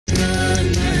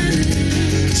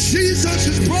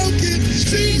broken.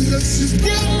 Jesus is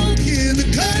broken. The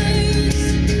curse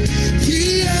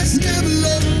he has never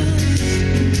lost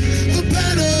a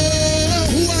battle.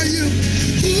 Who are you?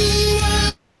 Who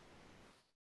are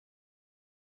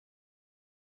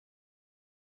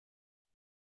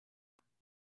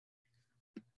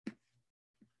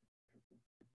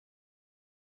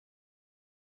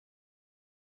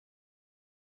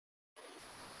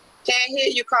Can't hear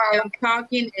you, Carl. I'm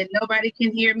talking and nobody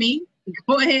can hear me.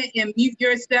 Go ahead and mute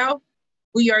yourself.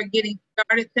 We are getting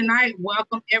started tonight.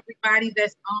 Welcome everybody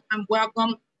that's on.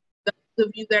 Welcome those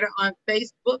of you that are on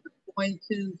Facebook. I'm going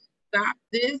to stop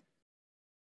this.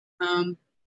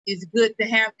 It's good to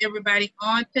have everybody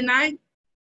on tonight.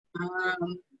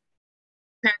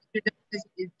 Pastor Douglas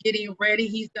is getting ready.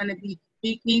 He's going to be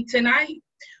speaking tonight.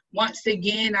 Once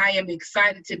again, I am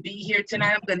excited to be here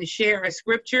tonight. I'm going to share a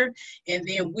scripture, and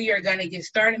then we are going to get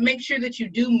started. Make sure that you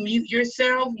do mute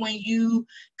yourself when you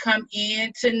come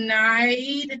in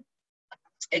tonight.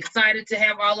 Excited to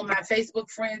have all of my Facebook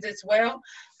friends as well.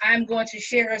 I'm going to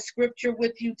share a scripture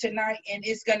with you tonight, and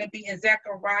it's going to be in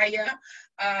Zechariah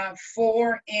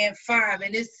 4 and 5.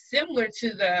 And it's similar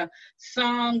to the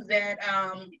song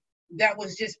that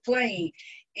was just playing.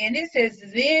 And it says,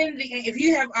 then, if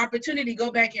you have opportunity,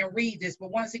 go back and read this.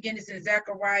 But once again, it's in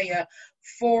Zechariah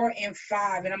 4 and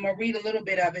 5. And I'm going to read a little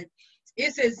bit of it.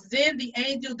 It says, then the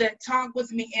angel that talked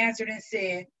with me answered and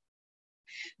said,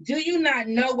 do you not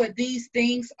know what these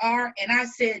things are? And I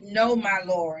said, no, my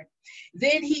Lord.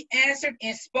 Then he answered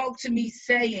and spoke to me,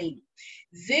 saying,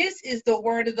 this is the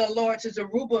word of the Lord to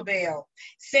Zerubbabel,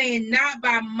 saying, not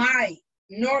by might,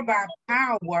 nor by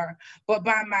power, but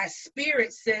by my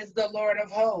spirit, says the Lord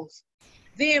of hosts.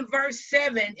 Then verse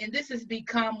 7, and this has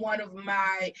become one of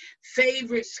my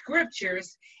favorite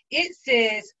scriptures, it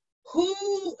says,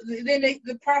 then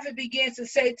the prophet begins to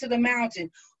say to the mountain,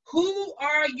 who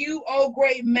are you, O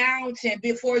great mountain,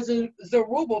 before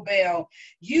Zerubbabel?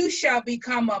 You shall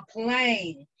become a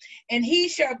plain, and he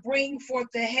shall bring forth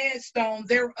the headstone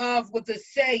thereof with the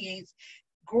sayings,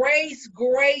 grace,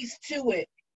 grace to it.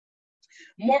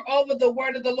 Moreover, the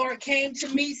word of the Lord came to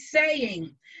me,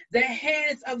 saying, the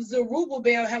hands of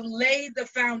Zerubbabel have laid the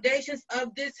foundations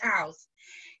of this house.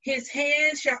 His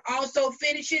hands shall also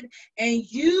finish it, and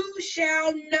you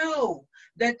shall know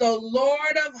that the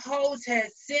Lord of hosts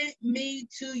has sent me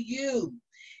to you.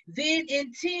 Then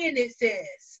in 10 it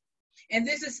says, and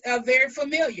this is very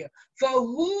familiar, for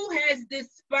who has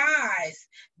despised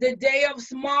the day of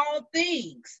small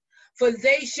things? For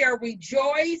they shall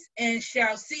rejoice and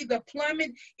shall see the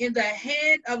plummet in the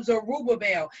hand of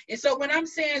Zerubbabel. And so when I'm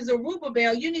saying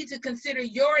Zerubbabel, you need to consider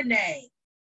your name.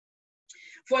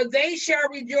 For they shall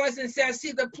rejoice and shall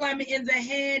see the plummet in the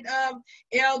hand of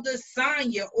Elder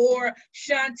Sonia or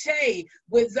Shantae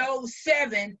with those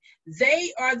 7.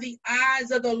 They are the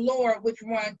eyes of the Lord, which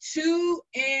run to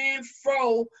and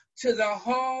fro to the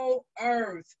whole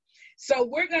earth. So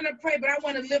we're going to pray, but I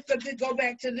want to lift up this, go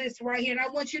back to this right here. And I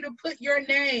want you to put your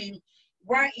name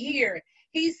right here.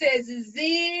 He says,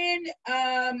 then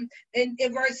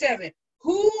in verse 7,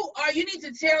 you need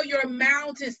to tell your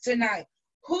mountains tonight,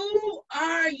 who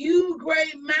are you,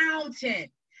 great mountain,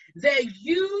 that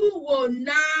you will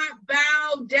not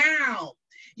bow down?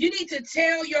 You need to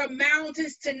tell your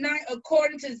mountains tonight,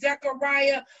 according to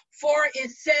Zechariah 4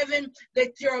 and 7,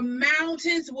 that your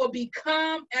mountains will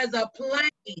become as a plain.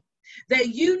 That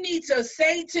you need to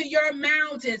say to your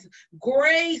mountains,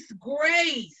 grace,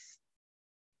 grace.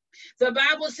 The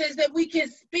Bible says that we can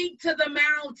speak to the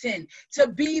mountain to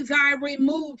be thy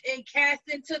removed and cast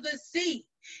into the sea.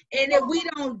 And if we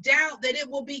don't doubt that it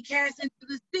will be cast into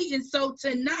the sea. And so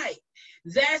tonight,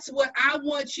 that's what I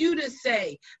want you to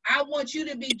say. I want you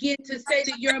to begin to say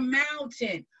to your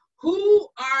mountain, who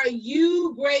are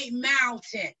you, great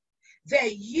mountain,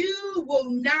 that you will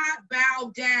not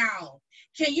bow down?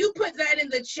 Can you put that in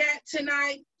the chat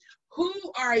tonight? Who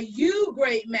are you,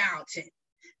 great mountain,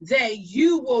 that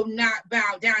you will not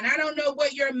bow down? I don't know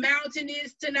what your mountain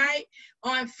is tonight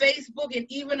on Facebook and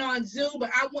even on Zoom,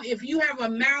 but if you have a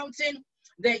mountain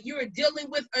that you're dealing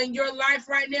with in your life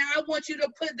right now, I want you to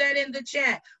put that in the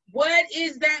chat. What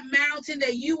is that mountain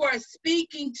that you are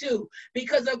speaking to?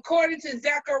 Because according to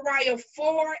Zechariah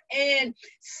 4 and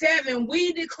 7,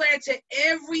 we declare to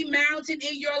every mountain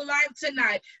in your life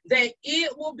tonight that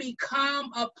it will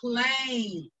become a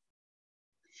plain.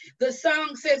 The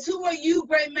song says, who are you,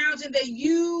 great mountain, that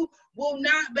you will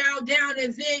not bow down?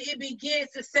 And then it begins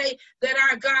to say that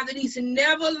our God, that he's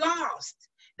never lost,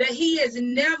 that he has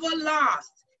never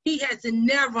lost. He has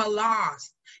never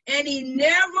lost, and he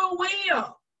never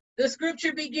will. The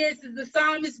scripture begins, the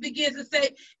psalmist begins to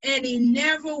say, and he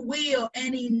never will,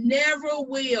 and he never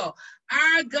will.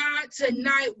 Our God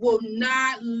tonight will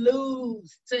not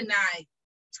lose tonight.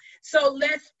 So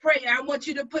let's pray. I want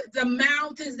you to put the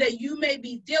mountains that you may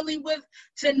be dealing with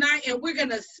tonight, and we're going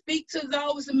to speak to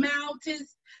those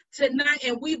mountains tonight.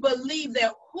 And we believe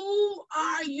that who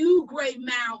are you, great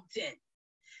mountain,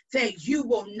 that you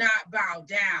will not bow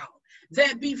down?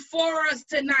 That before us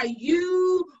tonight,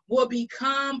 you will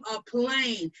become a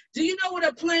plain. Do you know what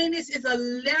a plain is? It's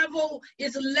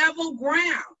level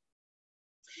ground.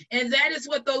 And that is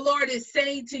what the Lord is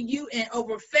saying to you and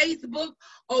over Facebook,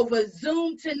 over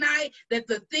Zoom tonight, that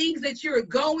the things that you're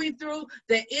going through,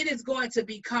 that it is going to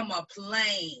become a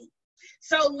plain.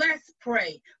 So let's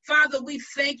pray. Father, we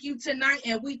thank you tonight,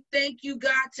 and we thank you,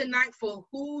 God, tonight for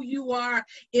who you are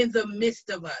in the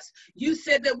midst of us. You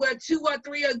said that where 2 or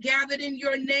 3 are gathered in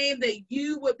your name, that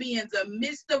you would be in the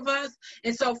midst of us.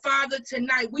 And so, Father,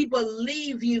 tonight we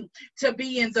believe you to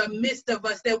be in the midst of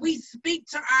us, that we speak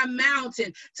to our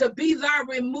mountain to be thou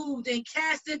removed and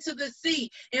cast into the sea.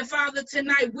 And Father,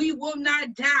 tonight we will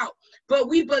not doubt, but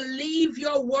we believe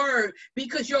your word,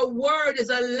 because your word is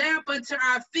a lamp unto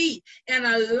our feet and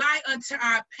a light unto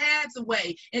our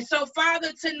pathway. And so,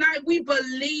 Father, tonight we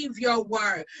believe your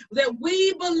word, that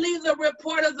we believe the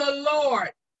report of the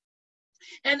Lord.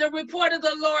 And the report of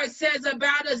the Lord says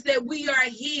about us that we are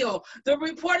healed. The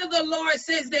report of the Lord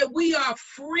says that we are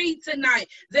free tonight,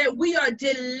 that we are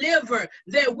delivered,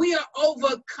 that we are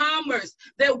overcomers,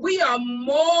 that we are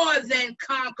more than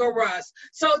conquerors.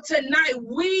 So tonight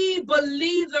we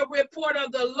believe the report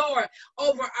of the Lord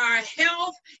over our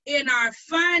health, in our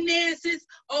finances,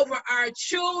 over our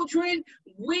children.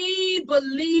 We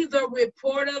believe the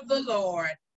report of the Lord.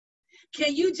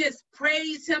 Can you just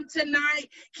praise him tonight?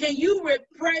 Can you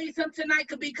praise him tonight?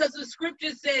 Because the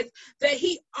scripture says that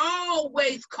he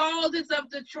always calls us up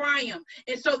to triumph.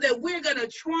 And so that we're going to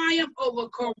triumph over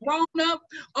Corona,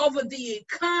 over the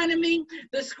economy.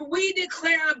 We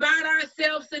declare about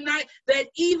ourselves tonight that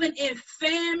even in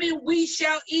famine we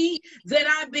shall eat, that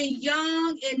I've been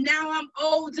young and now I'm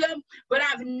older, but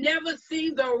I've never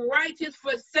seen the righteous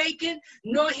forsaken,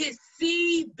 nor his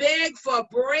seed beg for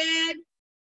bread.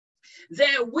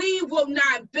 That we will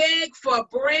not beg for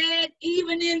bread,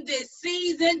 even in this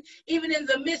season, even in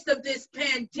the midst of this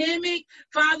pandemic,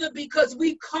 Father, because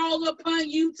we call upon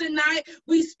you tonight.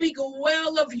 We speak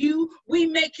well of you. We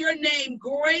make your name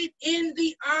great in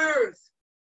the earth.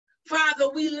 Father,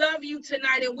 we love you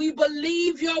tonight, and we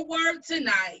believe your word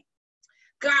tonight.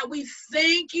 God, we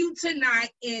thank you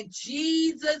tonight in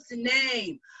Jesus'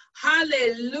 name.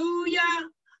 Hallelujah.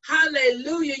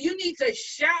 Hallelujah. You need to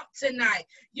shout tonight.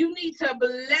 You need to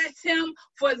bless him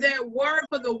for that word,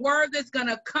 for the word that's going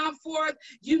to come forth.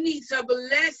 You need to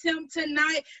bless him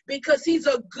tonight, because he's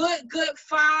a good, good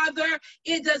father.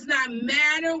 It does not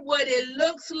matter what it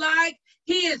looks like.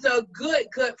 He is a good,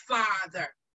 good father.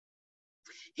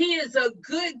 He is a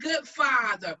good, good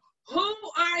father. Who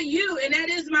are you? And that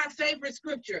is my favorite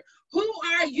scripture. Who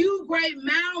are you, great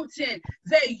mountain,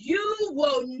 that you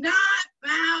will not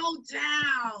bow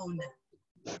down?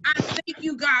 I thank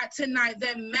you, God, tonight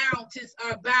that mountains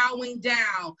are bowing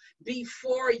down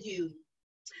before you.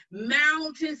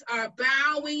 Mountains are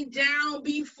bowing down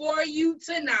before you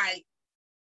tonight.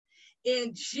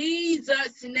 In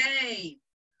Jesus' name.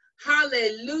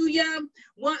 Hallelujah.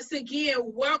 Once again,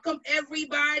 welcome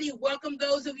everybody. Welcome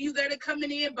those of you that are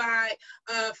coming in by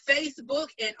Facebook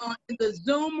and on the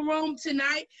Zoom room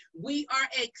tonight. We are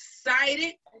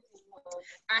excited.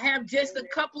 I have just a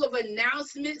couple of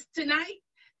announcements tonight.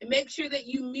 And make sure that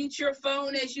you mute your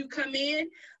phone as you come in.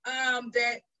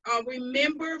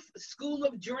 Remember, School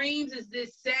of Dreams is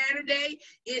this Saturday.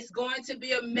 It's going to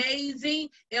be amazing.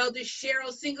 Elder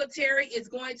Cheryl Singletary is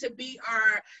going to be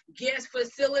our guest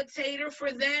facilitator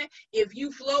for that. If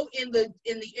you float in the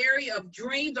area of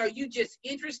dreams, or you just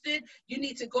interested, you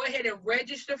need to go ahead and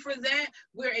register for that.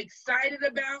 We're excited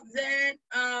about that.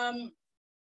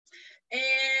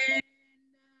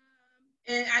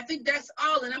 And I think that's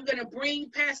all. And I'm going to bring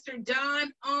Pastor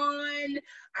Don on.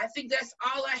 I think that's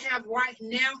all I have right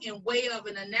now in way of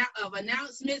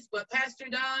announcements. But Pastor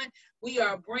Don, we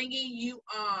are bringing you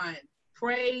on.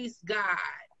 Praise God.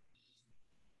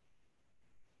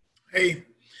 Hey,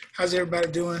 how's everybody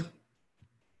doing?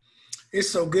 It's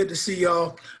so good to see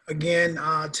y'all again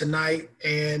tonight.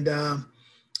 And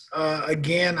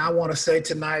again, I want to say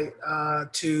tonight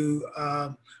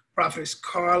to Prophetess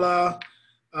Carla,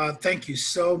 thank you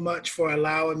so much for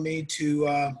allowing me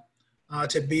to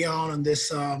be on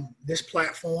this this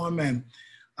platform, and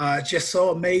just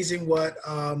so amazing what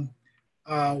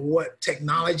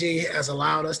technology has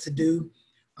allowed us to do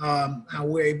how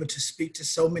we're able to speak to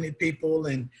so many people,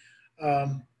 and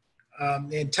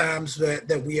in times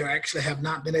that we actually have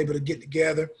not been able to get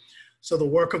together. So the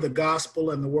work of the gospel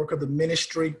and the work of the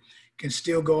ministry can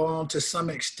still go on to some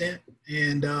extent.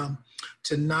 And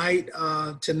tonight,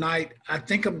 I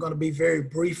think I'm going to be very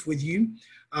brief with you.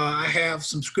 I have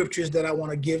some scriptures that I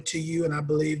want to give to you, and I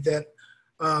believe that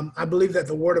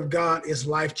the word of God is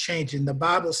life-changing. The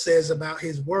Bible says about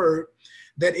his word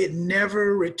that it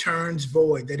never returns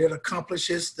void, that it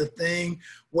accomplishes the thing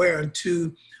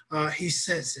whereunto he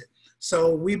sends it.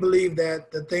 So we believe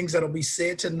that the things that will be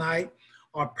said tonight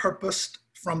are purposed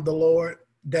from the Lord,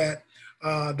 that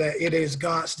it is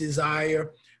God's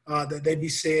desire that they be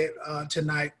said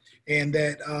tonight, and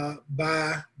that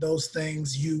by those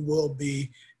things you'll be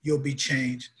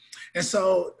changed. And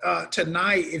so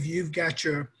tonight, if you've got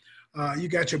your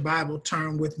Bible,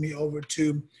 turn with me over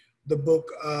to the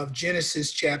book of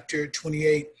Genesis chapter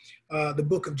 28. The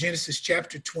book of Genesis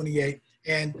chapter 28,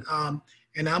 and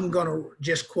I'm going to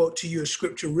just quote to you a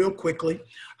scripture real quickly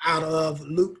out of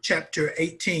Luke chapter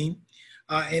 18.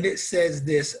 And it says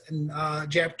this in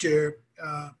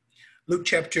Luke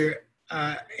chapter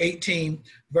 18,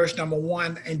 verse number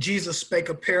 1. And Jesus spake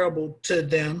a parable to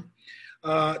them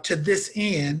to this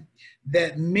end,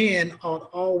 that men ought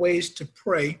always to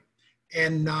pray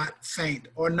and not faint,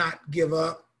 or not give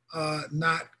up,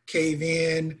 not cave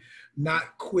in,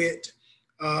 not quit.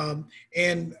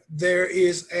 And there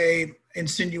is a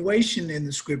insinuation in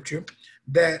the scripture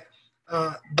that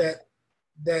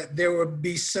there would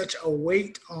be such a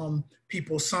weight on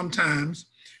people sometimes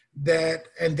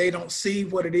and they don't see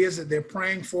what it is that they're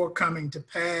praying for coming to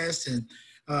pass, and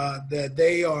that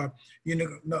they are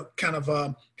kind of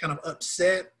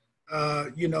upset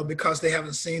because they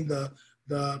haven't seen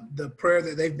the prayer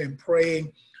that they've been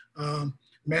praying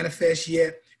manifest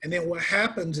yet. And then what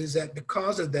happens is that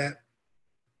because of that,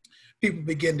 people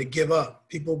begin to give up.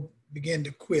 People begin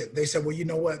to quit. They say, well, you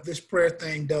know what? This prayer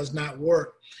thing does not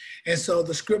work. And so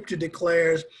the scripture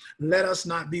declares, let us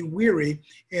not be weary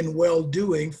in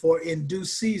well-doing, for in due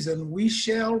season we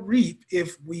shall reap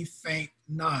if we faint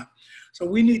not. So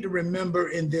we need to remember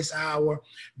in this hour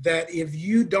that if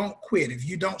you don't quit, if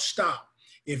you don't stop,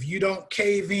 if you don't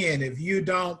cave in, if you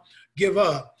don't give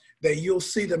up, that you'll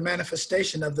see the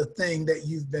manifestation of the thing that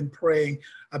you've been praying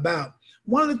about.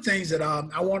 One of the things that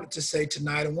I wanted to say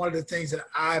tonight, and one of the things that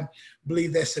I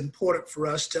believe that's important for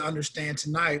us to understand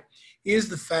tonight, is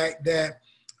the fact that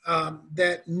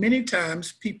that many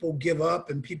times people give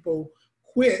up and people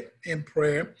quit in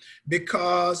prayer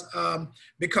because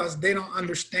they don't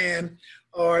understand,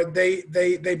 or they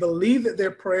believe that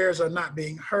their prayers are not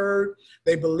being heard.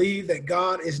 They believe that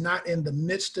God is not in the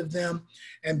midst of them,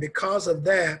 and because of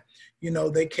that,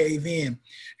 they cave in.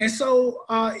 And so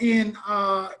in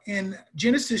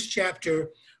Genesis chapter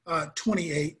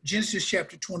 28,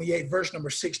 verse number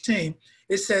 16,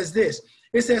 it says this.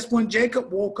 It says, when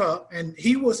Jacob woke up and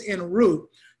he was en route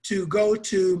to go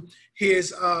to his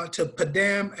to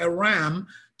Paddan Aram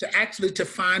to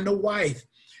find a wife.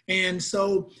 And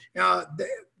so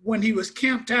when he was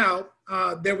camped out,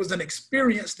 there was an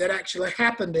experience that actually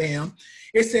happened to him.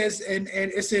 It says, and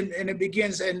it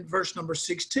begins in verse number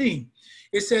 16.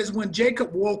 It says, when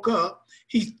Jacob woke up,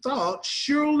 he thought,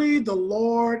 surely the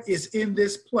Lord is in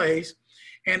this place,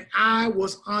 and I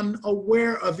was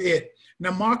unaware of it.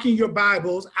 Now, marking your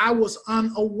Bibles, I was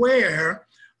unaware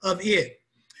of it.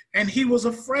 And he was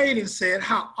afraid and said,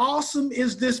 how awesome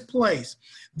is this place?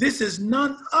 This is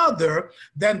none other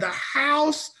than the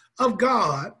house of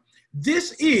God.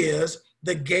 This is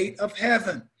the gate of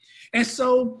heaven. And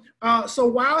so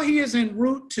while he is en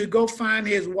route to go find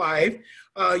his wife,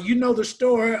 you know the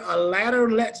story, a ladder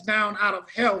lets down out of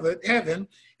heaven,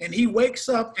 and he wakes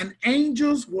up, and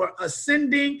angels were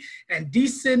ascending and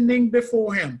descending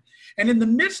before him. And in the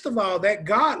midst of all that,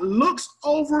 God looks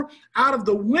over out of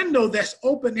the window that's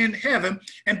open in heaven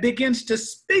and begins to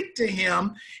speak to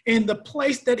him in the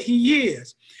place that he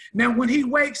is. Now, when he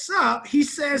wakes up, he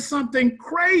says something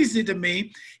crazy to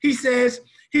me. He says,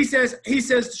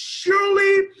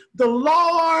 surely the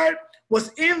Lord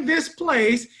was in this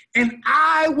place and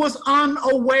I was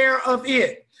unaware of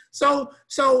it. So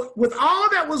with all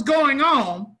that was going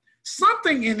on,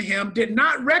 something in him did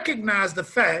not recognize the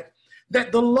fact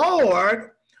that the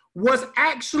Lord was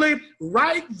actually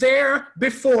right there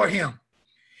before him.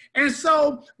 And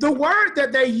so the word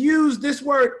that they use, this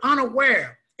word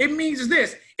unaware, it means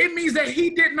this. It means that he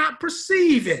did not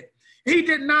perceive it. He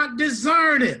did not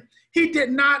discern it. He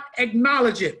did not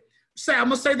acknowledge it. I'm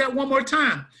going to say that one more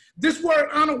time. This word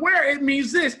unaware, it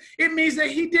means this. It means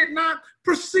that he did not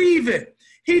perceive it.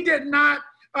 He did not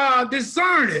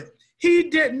discern it. He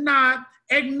did not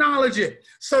acknowledge it.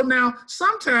 So now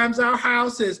sometimes our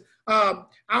house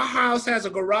has a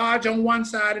garage on one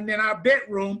side, and then our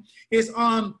bedroom is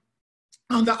on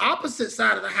the opposite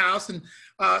side of the house. And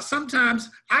sometimes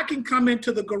I can come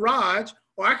into the garage,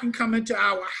 or I can come into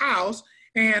our house,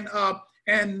 and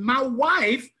my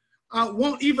wife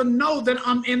won't even know that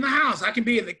I'm in the house. I can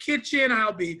be in the kitchen.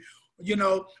 I'll be,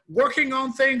 working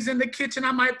on things in the kitchen.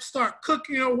 I might start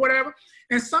cooking or whatever.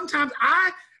 And sometimes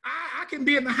I can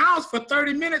be in the house for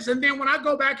 30 minutes. And then when I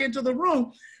go back into the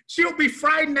room, she'll be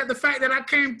frightened at the fact that I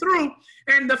came through,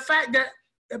 and the fact that,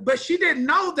 but she didn't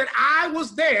know that I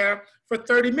was there for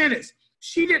 30 minutes.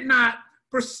 She did not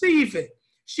perceive it.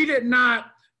 She did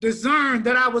not discern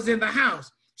that I was in the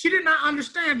house. She did not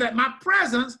understand that my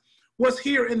presence was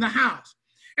here in the house.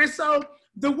 And so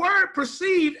the word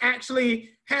perceive actually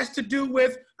has to do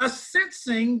with a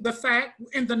sensing the fact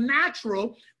in the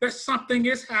natural that something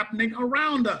is happening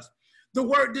around us. The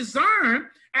word discern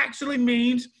actually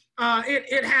means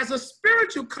it has a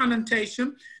spiritual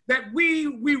connotation, that we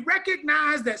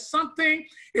recognize that something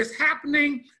is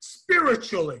happening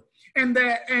spiritually.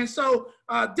 And so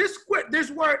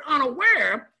this word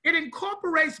unaware, it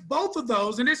incorporates both of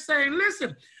those, and it's saying,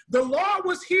 listen, the Lord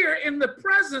was here in the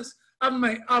presence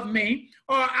of me,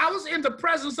 or I was in the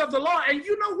presence of the Lord, and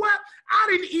you know what? I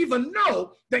didn't even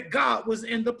know that God was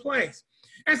in the place.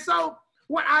 And so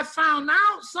what I found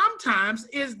out sometimes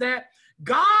is that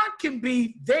God can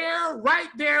be there, right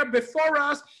there before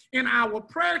us in our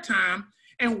prayer time,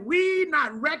 and we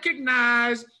not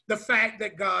recognize the fact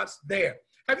that God's there.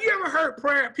 Have you ever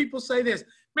heard people say this?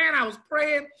 Man, I was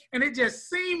praying, and it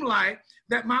just seemed like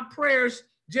that my prayers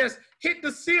just hit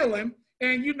the ceiling,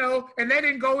 and and they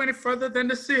didn't go any further than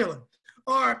the ceiling.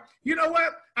 Or, you know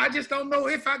what? I just don't know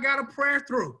if I got a prayer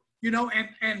through,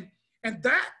 and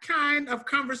that kind of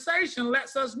conversation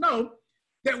lets us know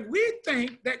that we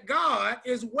think that God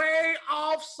is way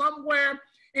off somewhere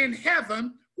in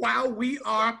heaven while we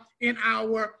are in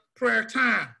our prayer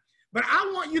time. But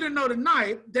I want you to know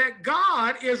tonight that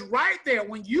God is right there.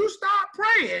 When you start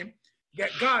praying,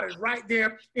 that God is right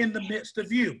there in the midst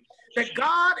of you. That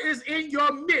God is in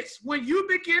your midst. When you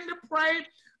begin to pray,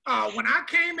 when I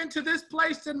came into this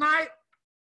place tonight,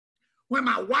 when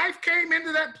my wife came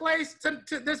into that place,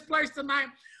 to this place tonight,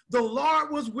 the Lord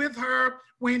was with her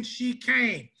when she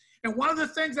came. And one of the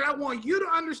things that I want you to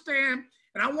understand,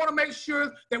 and I want to make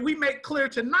sure that we make clear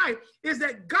tonight, is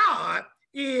that God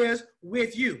is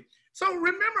with you. So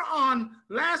remember on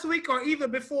last week, or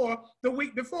even the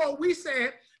week before, we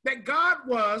said that God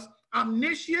was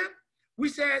omniscient. We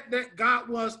said that God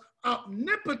was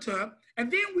omnipotent.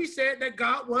 And then we said that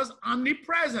God was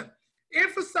omnipresent,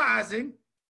 emphasizing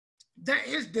that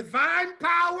his divine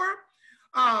power,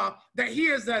 that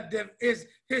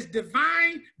his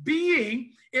divine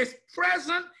being is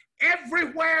present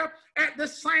everywhere at the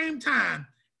same time,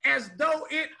 as though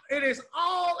it is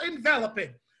all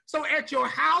enveloping. So at your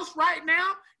house right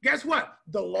now, guess what?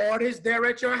 The Lord is there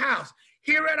at your house.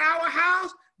 Here at our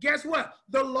house, guess what?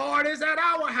 The Lord is at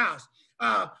our house.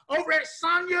 Over at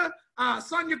Sonia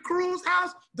Cruz's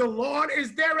house, the Lord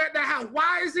is there at the house.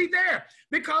 Why is he there?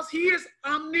 Because he is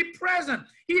omnipresent.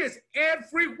 He is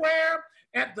everywhere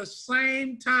at the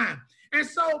same time. And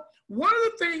so one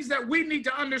of the things that we need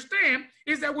to understand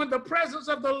is that when the presence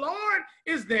of the Lord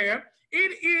is there,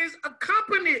 it is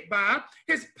accompanied by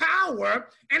his power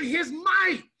and his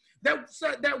might.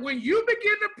 That when you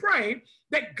begin to pray,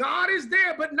 that God is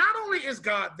there, but not only is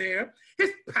God there,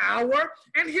 his power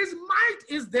and his might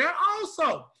is there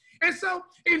also. And so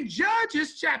in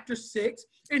Judges chapter 6,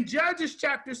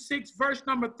 verse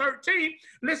number 13,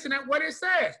 listen at what it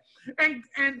says. And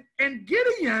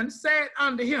Gideon said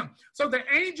unto him, so the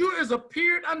angel is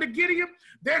appeared unto Gideon.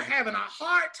 They're having a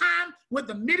hard time with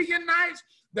the Midianites.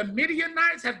 The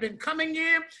Midianites have been coming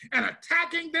in and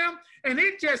attacking them. And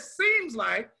it just seems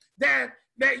like that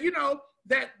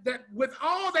with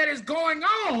all that is going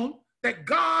on, that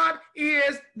God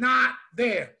is not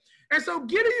there. And so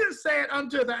Gideon said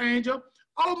unto the angel,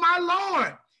 oh my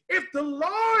Lord, if the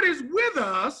Lord is with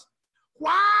us,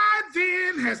 why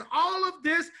then has all of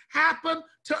this happened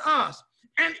to us?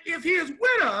 And if he is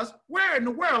with us, where in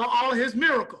the world are all his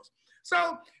miracles?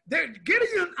 So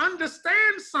Gideon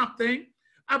understands something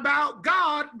about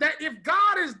God, that if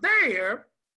God is there,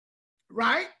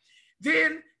 right,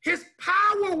 then his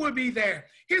power will be there.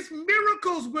 His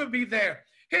miracles will be there.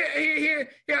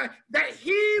 That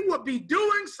he would be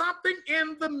doing something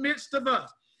in the midst of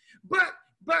us. But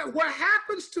what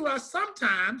happens to us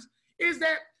sometimes is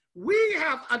that we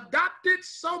have adopted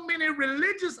so many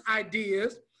religious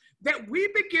ideas that we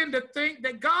begin to think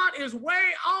that God is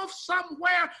way off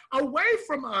somewhere away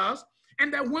from us,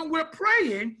 and that when we're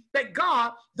praying, that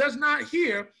God does not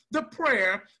hear the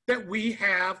prayer that we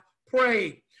have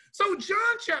prayed. So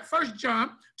First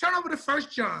John, turn over to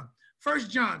First John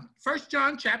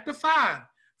chapter 5.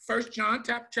 First John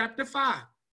chapter 5.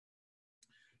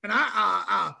 And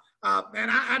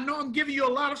I know I'm giving you a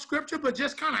lot of scripture, but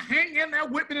just kind of hang in there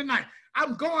with me tonight.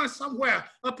 I'm going somewhere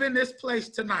up in this place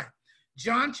tonight.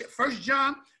 First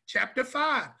John chapter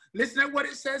 5. Listen to what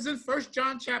it says in First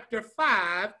John chapter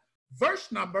 5,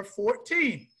 verse number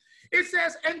 14. It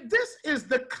says, and this is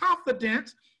the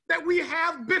confidence that we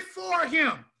have before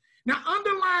him. Now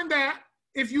underline that,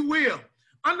 if you will.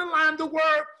 Underline the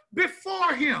word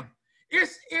before him.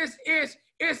 It's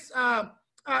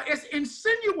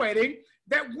insinuating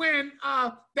that when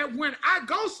I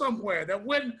go somewhere, that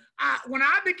when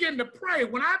I begin to pray,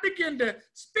 when I begin to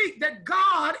speak, that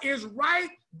God is right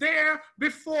there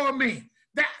before me.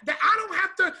 That I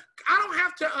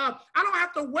don't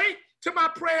have to wait till my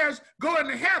prayers go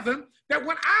into heaven. That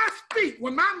when I speak,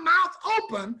 when my mouth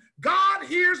open, God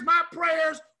hears my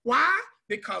prayers. Why?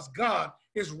 Because God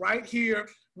is right here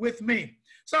with me.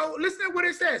 So listen to what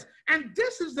it says. And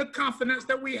this is the confidence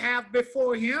that we have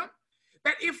before him,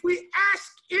 that if we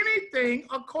ask anything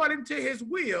according to his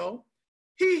will,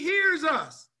 he hears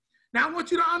us. Now I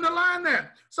want you to underline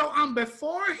that. So I'm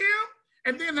before him,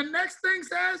 and then the next thing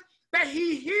says that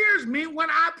he hears me when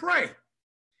I pray.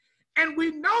 And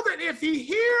we know that if he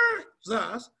hears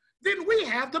us, then we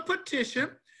have the petition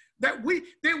that we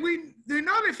know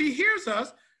that if he hears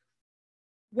us,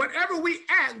 whatever we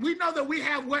ask, we know that we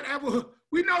have whatever,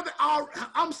 we know that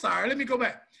I'm sorry, let me go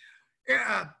back.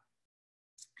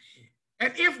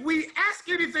 And if we ask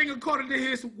anything according to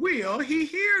his will, he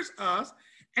hears us.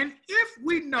 And if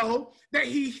we know that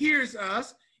he hears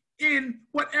us in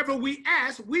whatever we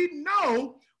ask, we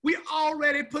know we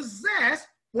already possess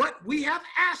what we have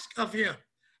asked of him.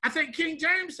 I think King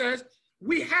James says,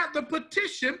 we have the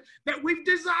petition that we've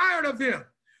desired of him.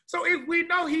 So if we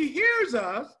know he hears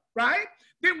us, right,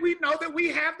 then we know that we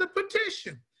have the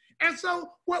petition. And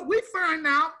so what we find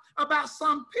out about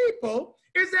some people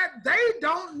is that they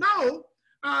don't know,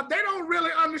 they don't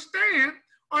really understand,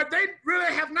 or they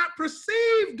really have not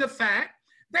perceived the fact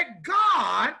that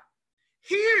God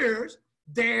hears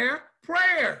their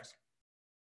prayers.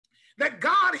 That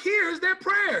God hears their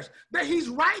prayers, that he's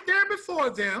right there before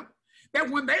them, that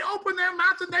when they open their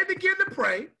mouth and they begin to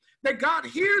pray, that God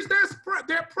hears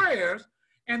their prayers,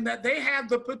 and that they have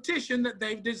the petition that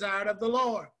they've desired of the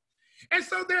Lord. And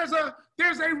so there's a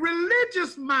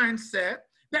religious mindset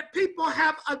that people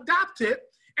have adopted,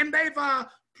 and they've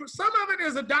some of it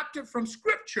is adopted from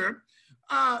Scripture,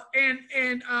 and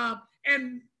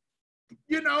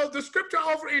you know, the Scripture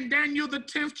over in Daniel the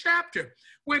 10th chapter,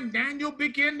 when Daniel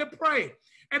began to pray,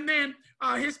 and then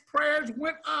his prayers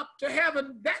went up to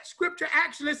heaven. That Scripture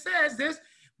actually says this,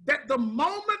 that the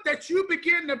moment that you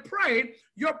begin to pray,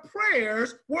 your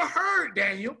prayers were heard,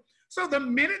 Daniel. So the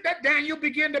minute that Daniel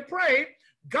began to pray,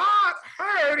 God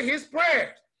heard his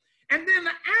prayers. And then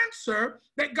the answer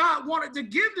that God wanted to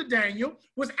give to Daniel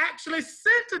was actually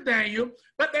sent to Daniel,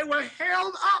 but they were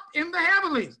held up in the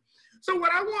heavenlies. So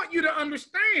what I want you to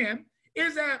understand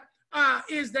is that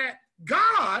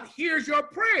God hears your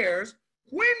prayers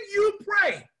when you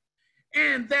pray,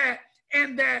 and that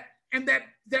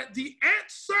the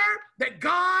answer that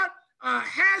God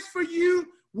has for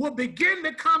you will begin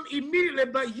to come immediately.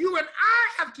 But you and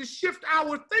I have to shift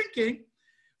our thinking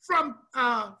from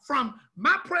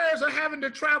my prayers are having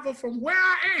to travel from where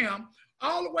I am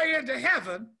all the way into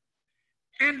heaven,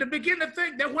 and to begin to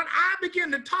think that when I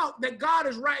begin to talk, that God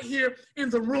is right here in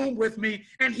the room with me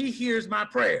and he hears my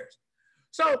prayers.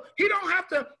 So he don't have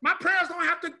to, my prayers don't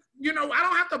have to, you know, I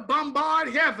don't have to bombard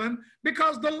heaven,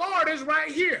 because the Lord is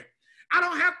right here. I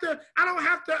don't have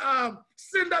to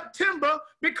send up timber,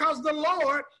 because the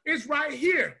Lord is right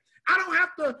here. I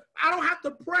don't have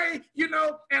to pray, you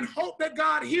know, and hope that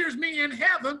God hears me in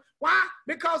heaven. Why?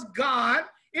 Because God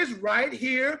is right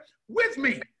here with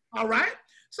me. All right.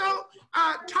 So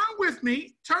turn with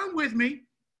me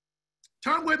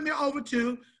over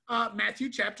to Matthew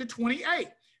chapter 28.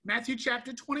 Matthew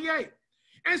chapter 28.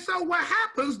 And so what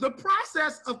happens, the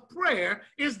process of prayer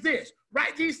is this.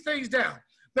 Write these things down.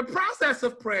 The process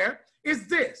of prayer is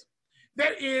this.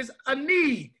 There is a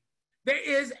need. There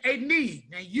is a need.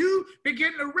 Now you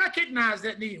begin to recognize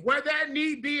that need, whether that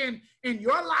need be in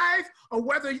your life, or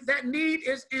whether that need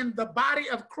is in the body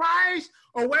of Christ,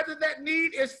 or whether that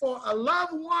need is for a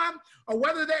loved one, or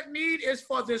whether that need is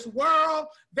for this world.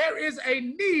 There is a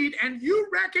need, and you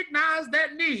recognize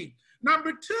that need.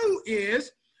 Number two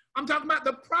is I'm talking about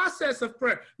the process of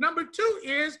prayer. Number two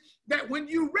is that when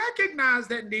you recognize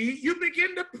that need, you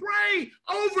begin to pray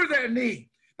over that need.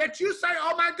 That you say,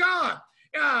 oh my God,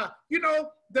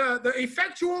 the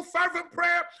effectual fervent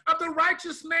prayer of the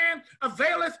righteous man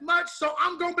availeth much. So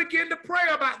I'm going to begin to pray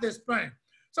about this thing.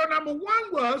 So number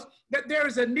one was that there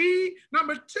is a need.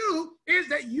 Number two is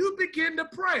that you begin to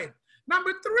pray.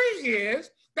 Number three is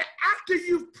that after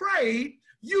you've prayed,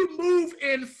 you move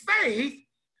in faith,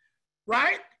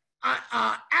 right?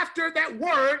 After that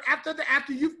word, after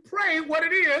you've prayed what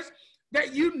it is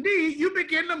that you need, you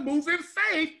begin to move in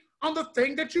faith on the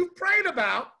thing that you've prayed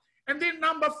about. And then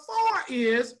number four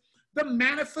is the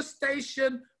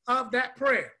manifestation of that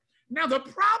prayer. Now, the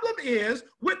problem is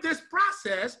with this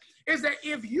process is that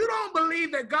if you don't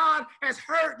believe that God has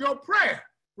heard your prayer,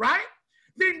 right,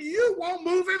 then you won't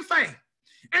move in faith.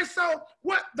 And so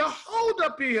what the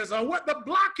holdup is, or what the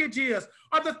blockage is,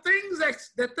 or one of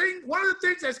the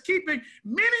things that's keeping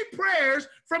many prayers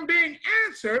from being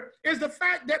answered is the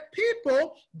fact that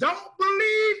people don't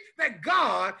believe that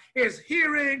God is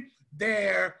hearing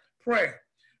their prayer.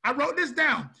 I wrote this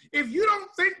down. If you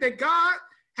don't think that God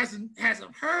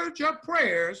hasn't heard your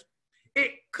prayers,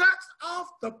 it cuts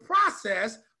off the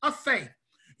process of faith.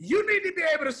 You need to be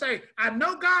able to say, I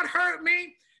know God heard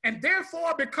me, and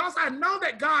therefore, because I know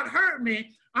that God heard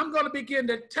me, I'm going to begin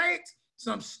to take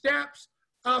some steps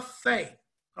of faith.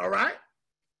 All right?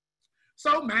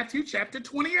 So Matthew chapter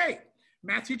 28.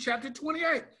 Matthew chapter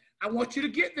 28. I want you to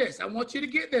get this. I want you to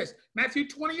get this. Matthew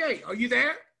 28. Are you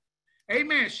there?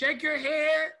 Amen. Shake your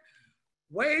head.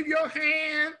 Wave your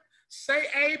hand. Say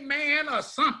amen or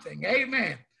something.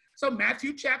 Amen. So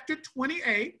Matthew chapter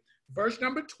 28, verse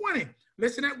number 20.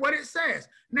 Listen at what it says.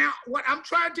 Now, what I'm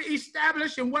trying to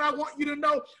establish and what I want you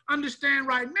to understand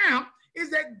right now is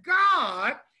that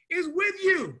God is with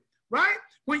you, right?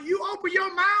 When you open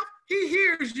your mouth, he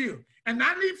hears you. And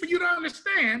I need for you to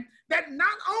understand that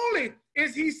not only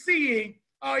is he seeing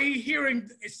or he's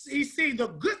seeing the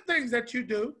good things that you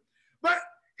do, but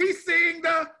he's seeing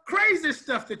the crazy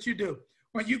stuff that you do.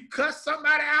 When you cuss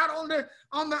somebody out on the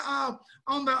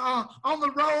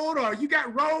road, or you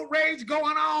got road rage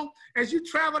going on as you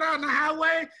travel down the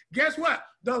highway, guess what?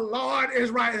 The Lord is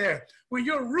right there. When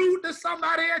you're rude to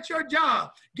somebody at your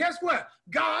job, guess what?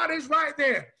 God is right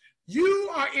there. You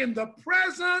are in the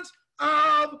presence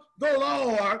of the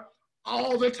Lord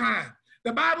all the time.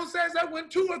 The Bible says that when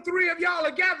 2 or 3 of y'all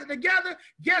are gathered together,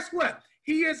 guess what?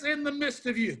 He is in the midst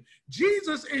of you.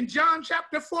 Jesus in John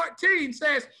chapter 14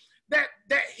 says that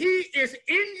he is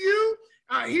in you,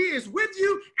 he is with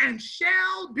you, and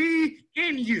shall be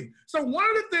in you. So one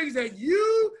of the things that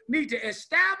you need to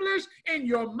establish in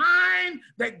your mind,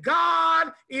 that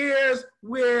God is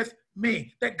with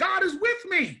me, that God is with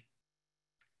me.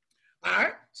 All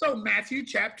right, so Matthew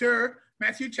chapter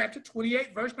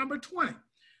 28, verse number 20.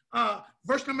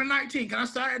 Verse number 19. Can I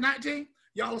start at 19?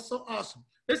 Y'all are so awesome.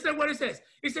 Listen to what it says.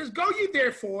 It says, go ye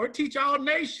therefore, teach all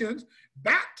nations,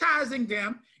 baptizing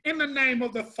them in the name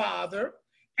of the Father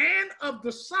and of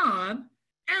the Son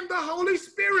and the Holy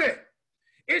Spirit.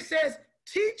 It says,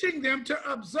 teaching them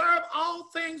to observe all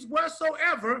things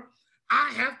whatsoever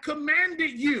I have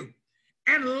commanded you.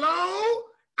 And lo,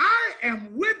 I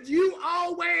am with you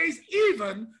always,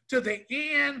 even to the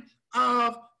end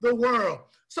of the world.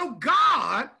 So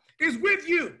God is with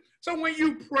you. So when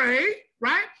you pray,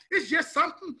 right, it's just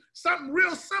something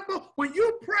real simple. When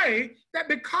you pray, that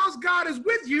because God is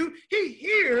with you, he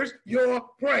hears your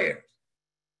prayers.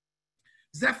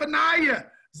 Zephaniah.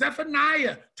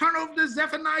 Turn over to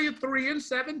Zephaniah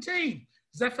 3:17.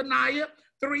 Zephaniah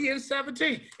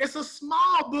 3:17. It's a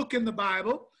small book in the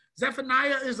Bible.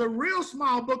 Zephaniah is a real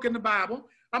small book in the Bible.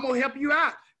 I'm going to help you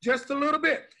out just a little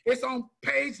bit. It's on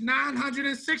page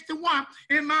 961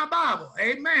 in my Bible.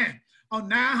 Amen. On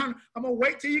 900, I'm going to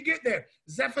wait till you get there.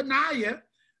 Zephaniah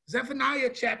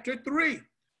chapter 3.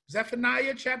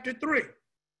 Zephaniah chapter 3.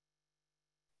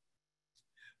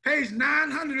 Page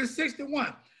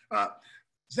 961.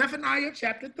 Zephaniah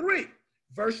chapter 3,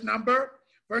 verse number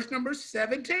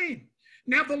 17.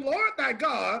 Now the Lord thy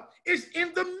God is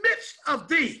in the midst of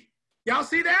thee. Y'all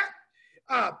see that?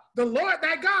 The Lord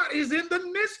thy God is in the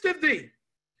midst of thee.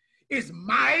 Is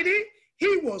mighty.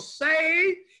 He will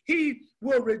save. He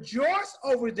will rejoice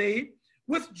over thee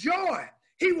with joy.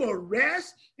 He will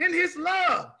rest in his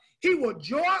love. He will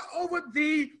joy over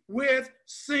thee with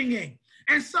singing.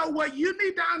 And so what you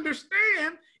need to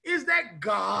understand is that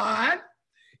God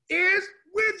is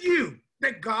with you,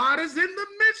 that God is in the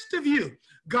midst of you.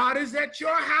 God is at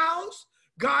your house.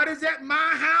 God is at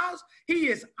my house. He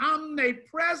is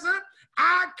omnipresent.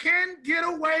 I can't get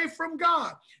away from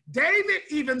God. David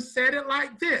even said it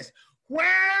like this: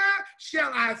 where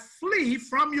shall I flee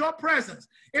from your presence?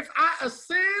 If I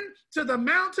ascend to the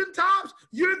mountaintops,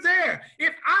 you're there.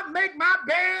 If I make my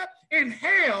bed in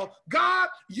hell, God,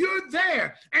 you're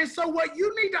there. And so what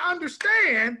you need to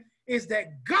understand is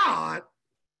that God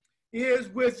is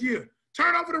with you.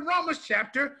 Turn over to Romans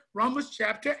chapter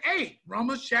 8.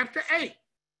 Romans chapter 8.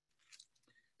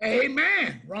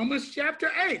 Amen. Romans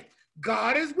chapter 8.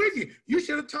 God is with you. You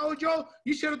should have told your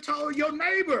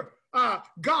neighbor,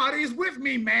 God is with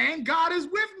me, man. God is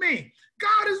with me.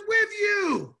 God is with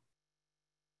you.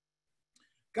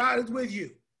 God is with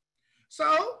you.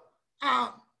 So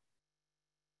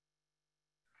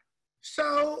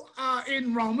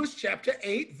in Romans chapter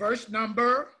 8, verse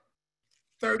number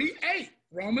 38,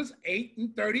 Romans 8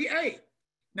 and 38.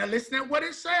 Now listen to what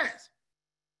it says.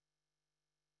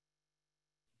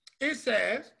 It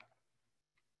says,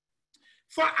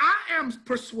 for I am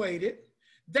persuaded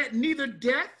that neither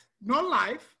death, nor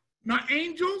life, nor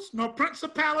angels, nor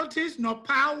principalities, nor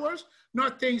powers, nor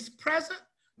things present,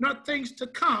 nor things to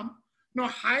come, nor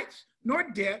heights, nor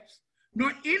depths,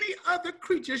 nor any other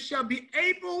creature shall be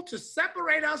able to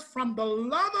separate us from the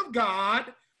love of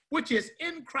God, which is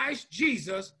in Christ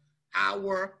Jesus,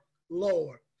 our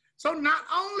Lord. So not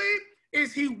only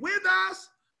is he with us,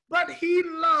 but he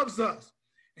loves us.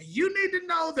 And you need to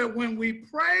know that when we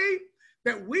pray,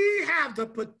 that we have the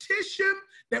petition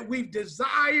that we've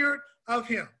desired of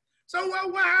him. So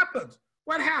what happens?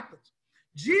 What happens?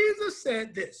 Jesus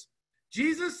said this.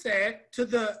 Jesus said to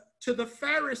the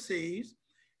Pharisees,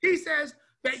 he says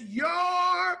that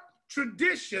your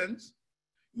traditions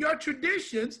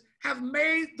have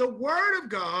made the word of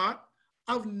God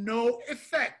of no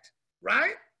effect,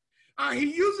 right?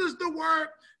 He uses the word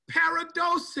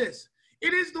paradosis.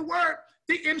 It is the word,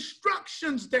 the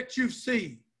instructions that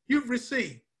you've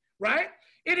received, right?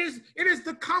 It is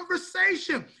the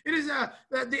conversation. It is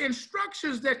the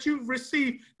instructions that you've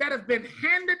received that have been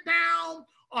handed down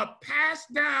or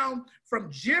passed down from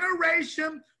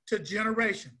generation to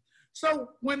generation.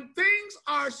 So when things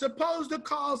are supposed to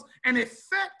cause an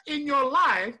effect in your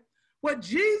life, what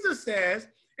Jesus says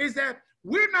is that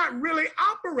we're not really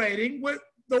operating with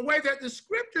the way that the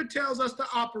scripture tells us to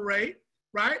operate,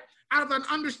 right? Out of an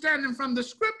understanding from the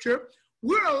scripture,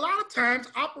 we're a lot of times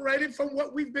operating from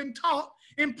what we've been taught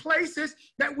in places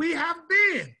that we have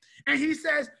been. And he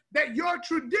says that your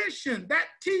tradition, that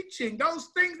teaching, those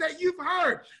things that you've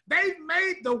heard, they've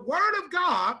made the word of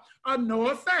God of no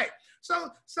effect.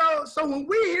 So when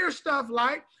we hear stuff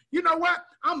like, you know what,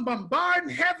 I'm bombarding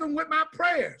heaven with my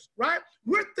prayers, right?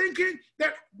 We're thinking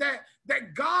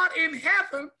that God in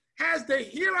heaven has to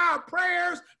hear our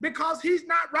prayers because he's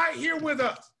not right here with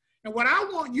us. And what I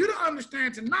want you to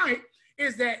understand tonight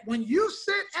is that when you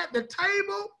sit at the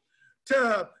table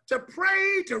to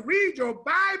pray, to read your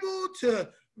Bible, to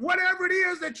whatever it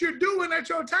is that you're doing at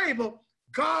your table,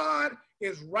 God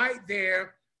is right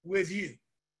there with you.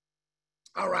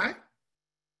 All right?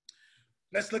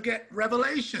 Let's look at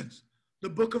Revelations, the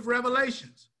book of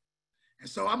Revelations. And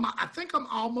so I think I'm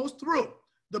almost through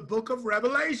the book of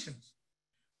Revelations,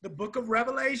 the book of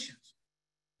Revelations.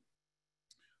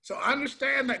 So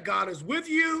understand that God is with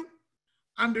you.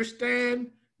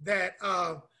 Understand that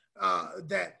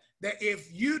that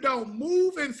if you don't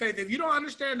move in faith, if you don't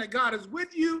understand that God is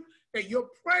with you, that your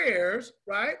prayers,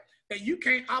 right, that you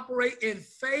can't operate in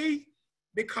faith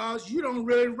because you don't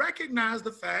really recognize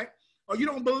the fact, or you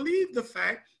don't believe the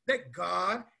fact that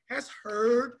God has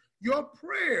heard your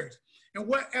prayers. And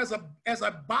what as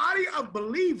a body of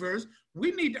believers,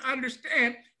 we need to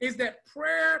understand is that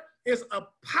prayer is a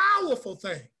powerful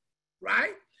thing,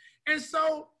 right? And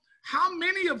so how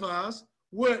many of us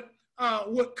would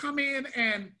come in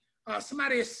and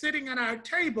somebody is sitting at our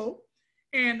table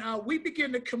and we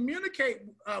begin to communicate,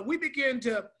 we begin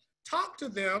to talk to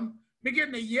them,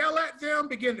 begin to yell at them,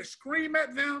 begin to scream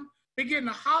at them, begin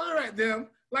to holler at them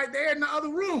like they're in the other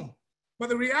room. But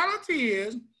the reality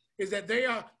is that they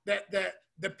are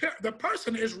the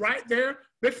person is right there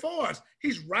before us.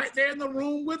 He's right there in the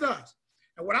room with us.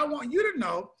 And what I want you to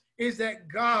know is that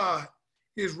God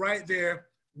is right there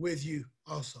with you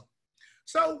also.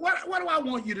 So what do I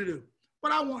want you to do?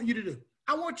 What I want you to do,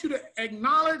 I want you to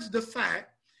acknowledge the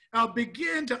fact,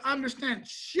 begin to understand,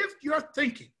 shift your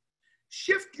thinking,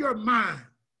 shift your mind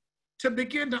to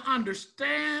begin to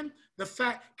understand the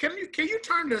fact. Can you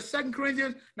turn to 2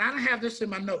 Corinthians? Now I don't have this in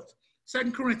my notes.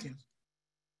 2 Corinthians.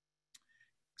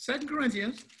 2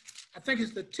 Corinthians, I think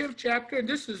it's the 10th chapter, and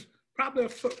this is probably a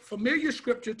familiar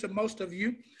scripture to most of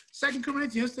you. 2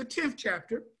 Corinthians, the 10th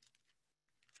chapter.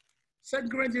 2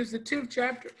 Corinthians, the 10th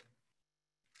chapter.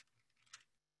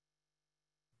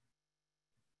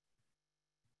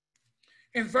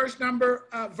 in verse number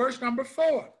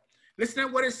 4. Listen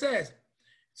to what it says.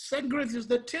 2 Corinthians,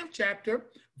 the 10th chapter,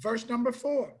 verse number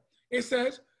 4. It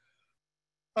says,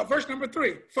 verse number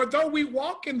 3, for though we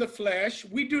walk in the flesh,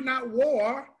 we do not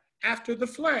war after the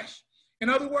flesh. In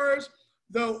other words,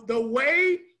 the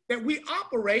way that we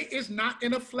operate is not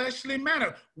in a fleshly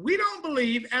manner. We don't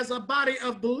believe as a body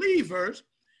of believers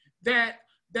that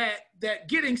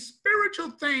getting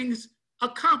spiritual things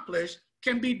accomplished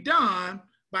can be done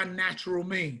by natural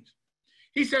means.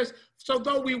 He says, so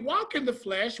though we walk in the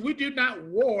flesh, we do not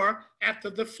war after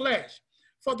the flesh.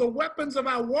 For the weapons of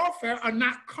our warfare are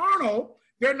not carnal,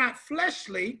 they're not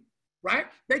fleshly, right?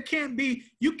 They can't be,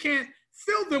 you can't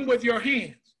fill them with your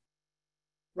hands,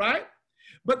 right?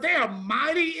 But they are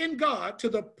mighty in God to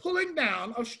the pulling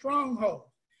down of strongholds.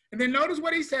 And then notice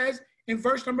what he says in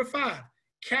verse number 5,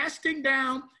 casting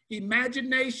down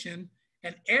imagination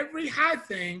and every high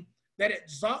thing that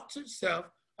exalts itself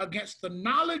against the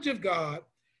knowledge of God,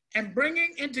 and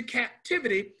bringing into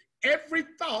captivity every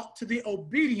thought to the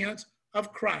obedience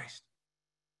of Christ.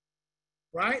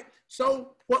 Right?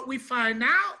 So what we find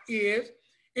out is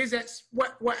that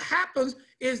what happens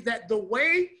is that the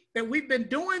way that we've been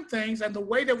doing things and the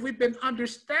way that we've been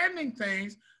understanding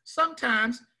things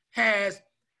sometimes has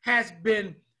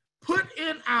been put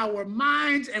in our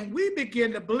minds, and we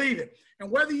begin to believe it. And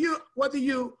whether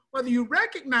you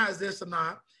recognize this or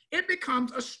not, it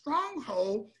becomes a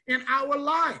stronghold in our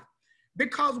life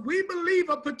because we believe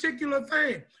a particular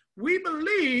thing. We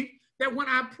believe that when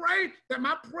I pray, that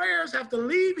my prayers have to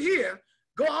leave here,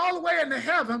 go all the way into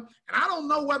heaven, and I don't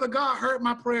know whether God heard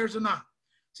my prayers or not.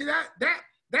 See,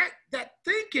 that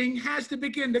thinking has to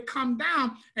begin to come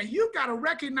down, and you've got to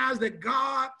recognize that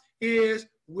God is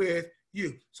with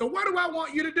you. So what do I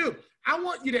want you to do? I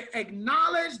want you to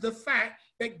acknowledge the fact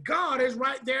that God is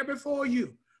right there before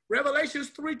you.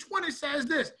 Revelations 3:20 says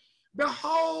this,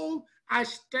 behold, I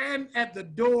stand at the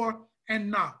door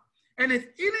and knock. And if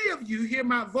any of you hear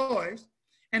my voice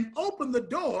and open the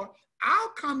door,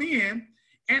 I'll come in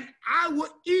and I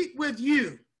will eat with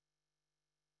you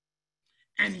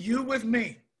and you with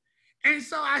me. And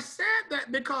so I said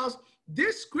that because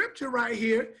this scripture right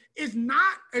here is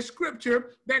not a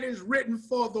scripture that is written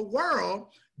for the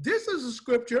world. This is a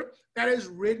scripture that is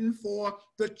written for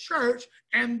the church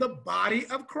and the body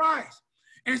of Christ.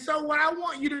 And so what I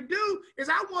want you to do is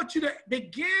I want you to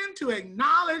begin to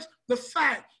acknowledge the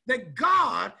fact that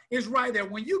God is right there.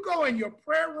 When you go in your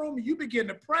prayer room and you begin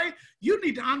to pray, you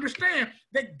need to understand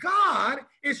that God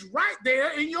is right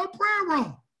there in your prayer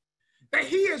room, that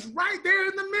he is right there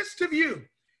in the midst of you.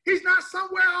 He's not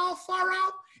somewhere all far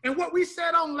off. And what we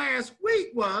said on last week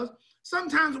was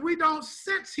sometimes we don't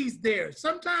sense he's there.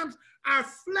 Sometimes our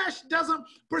flesh doesn't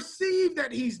perceive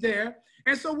that he's there.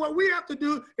 And so what we have to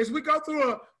do is we go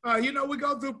through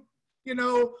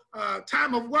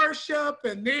time of worship,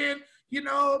 and then,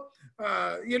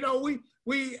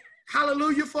 we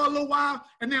hallelujah for a little while.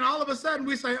 And then all of a sudden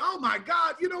we say, oh my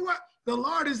God, you know what? The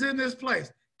Lord is in this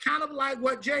place. Kind of like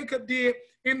what Jacob did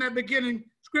in that beginning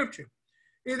scripture.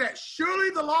 Is that surely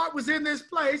the Lord was in this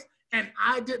place and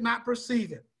I did not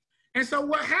perceive it. And so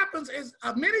what happens is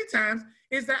many times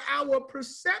is that our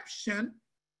perception,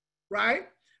 right?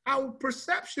 Our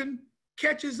perception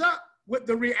catches up with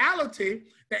the reality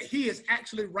that he is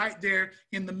actually right there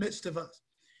in the midst of us.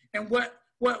 And what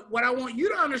I want you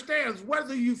to understand is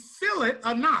whether you feel it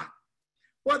or not,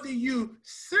 whether you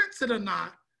sense it or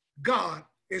not, God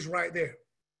is right there.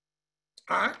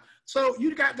 All right. So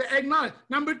you got to acknowledge.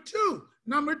 Number two,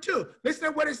 listen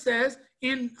to what it says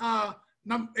in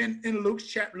Luke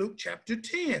chapter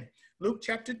 10. Luke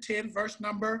chapter 10, verse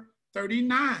number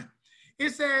 39. It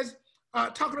says,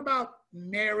 talking about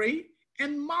Mary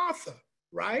and Martha,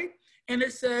 right? And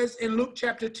it says in Luke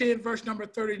chapter 10, verse number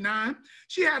 39,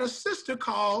 she had a sister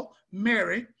called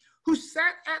Mary who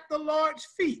sat at the Lord's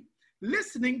feet,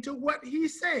 listening to what he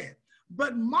said.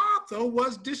 But Martha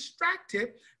was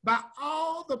distracted by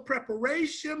all the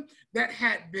preparation that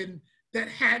had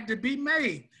to be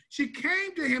made. She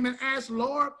came to him and asked,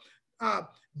 Lord,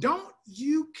 don't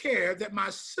you care that my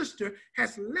sister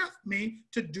has left me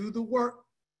to do the work?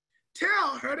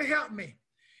 Tell her to help me.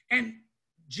 And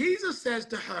Jesus says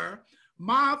to her,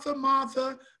 Martha,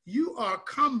 Martha, you are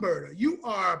cumbered, you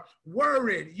are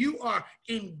worried, you are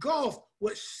engulfed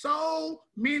with so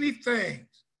many things,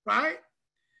 right?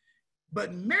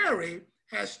 But Mary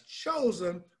has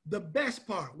chosen the best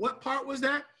part. What part was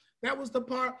that? That was the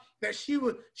part that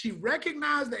she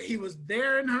recognized that he was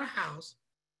there in her house.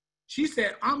 She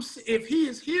said, if he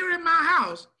is here in my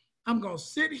house, I'm going to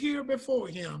sit here before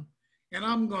him and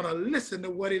I'm going to listen to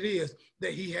what it is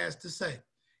that he has to say.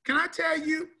 Can I tell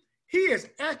you, He is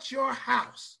at your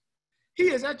house.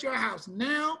 He is at your house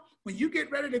now. When you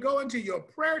get ready to go into your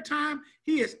prayer time,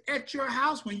 he is at your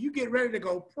house. When you get ready to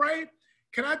go pray,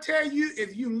 can I tell you,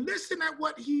 if you listen at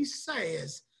what he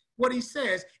says,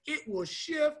 it will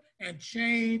shift and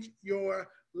change your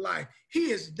life.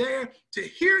 He is there to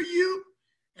hear you,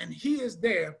 and he is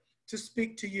there to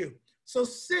speak to you. So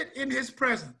sit in his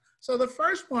presence. So the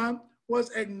first one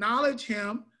was acknowledge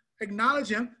him. Acknowledge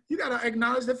him. You got to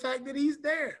acknowledge the fact that he's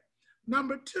there.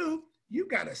 Number two, you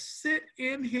got to sit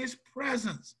in his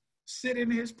presence. Sit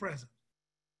in his presence.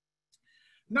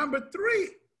 Number three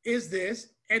is this,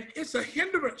 and it's a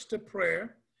hindrance to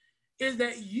prayer, is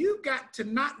that you got to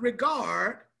not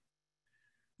regard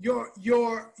your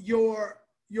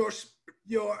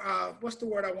what's the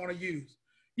word I want to use?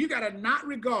 You got to not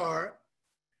regard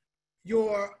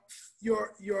your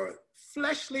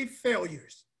fleshly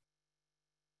failures.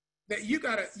 That you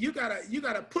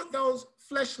gotta put those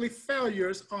fleshly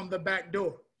failures on the back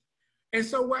door. And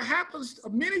so what happens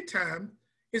many times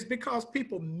is because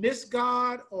people miss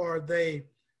God, or they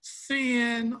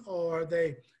sin, or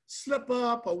they slip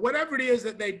up, or whatever it is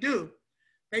that they do,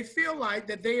 they feel like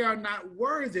that they are not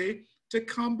worthy to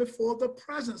come before the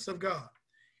presence of God.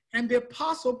 And the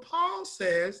Apostle Paul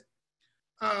says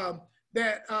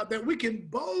that we can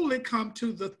boldly come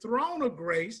to the throne of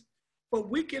grace, but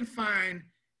we can find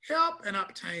help and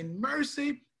obtain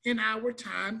mercy in our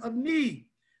time of need.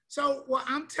 So what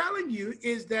I'm telling you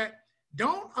is that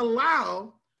don't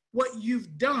allow what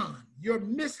you've done, your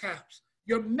mishaps,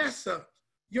 your mess ups,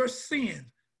 your sins,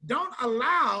 don't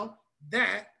allow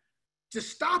that to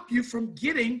stop you from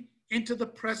getting into the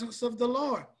presence of the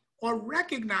Lord, or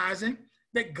recognizing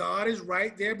that God is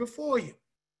right there before you.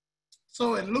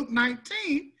 So in Luke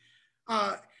 19,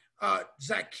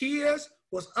 Zacchaeus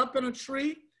was up in a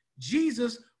tree.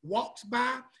 Jesus walks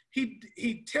by.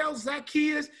 He tells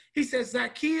Zacchaeus, he says,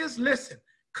 Zacchaeus, listen,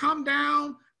 come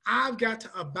down. I've got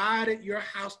to abide at your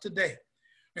house today.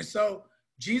 And so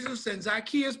Jesus and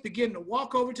Zacchaeus begin to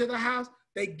walk over to the house.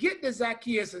 They get to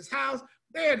Zacchaeus' house.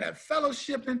 They're in there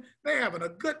fellowshipping. They're having a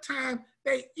good time.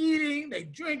 They eating, they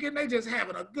drinking, they just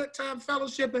having a good time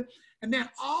fellowshipping. And then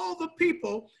all the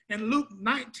people in Luke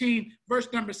 19, verse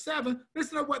number 7,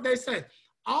 listen to what they say.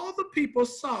 All the people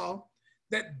saw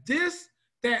that this,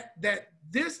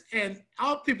 and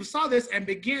all people saw this and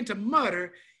began to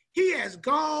mutter, he has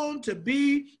gone to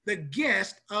be the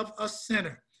guest of a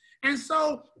sinner. And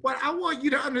so what I want you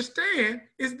to understand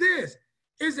is this,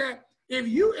 is that if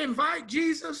you invite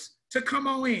Jesus to come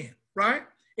on in, right?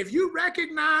 If you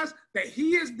recognize that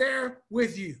he is there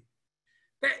with you,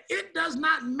 that it does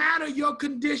not matter your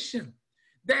condition,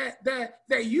 that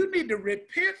you need to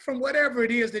repent from whatever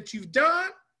it is that you've done,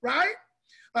 right?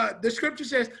 The scripture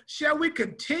says, shall we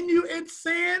continue in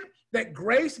sin that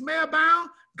grace may abound?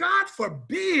 God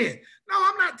forbid. No,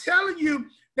 I'm not telling you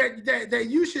that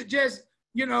you should just,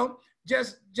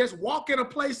 just walk in a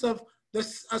place of a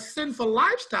sinful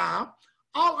lifestyle.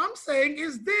 All I'm saying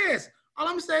is this. All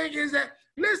I'm saying is that,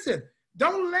 listen,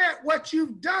 don't let what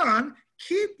you've done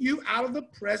keep you out of the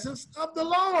presence of the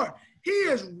Lord. He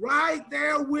is right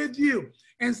there with you.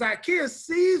 And Zacchaeus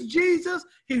sees Jesus.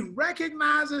 He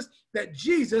recognizes that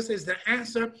Jesus is the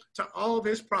answer to all of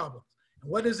his problems.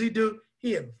 And what does he do?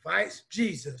 He invites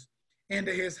Jesus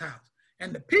into his house.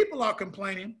 And the people are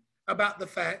complaining about the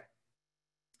fact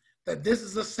that this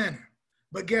is a sinner.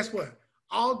 But guess what?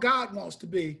 All God wants to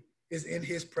be is in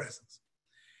his presence.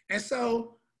 And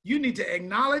so you need to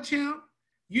acknowledge him.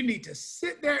 You need to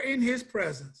sit there in his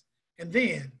presence. And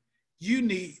then you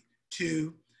need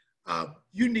to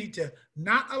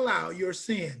not allow your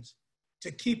sins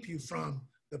to keep you from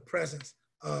the presence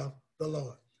of the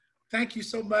Lord. Thank you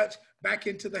so much. Back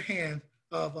into the hand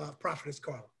of Prophetess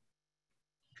Carla.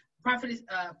 Prophetess,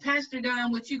 Pastor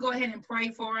Don, would you go ahead and pray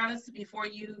for us before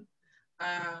you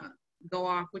go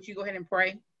off? Would you go ahead and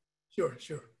pray? Sure.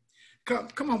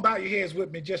 Come on, bow your heads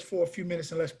with me just for a few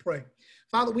minutes and let's pray.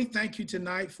 Father, we thank you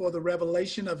tonight for the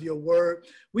revelation of your word.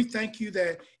 We thank you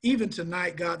that even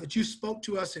tonight, God, that you spoke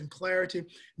to us in clarity.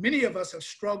 Many of us have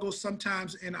struggled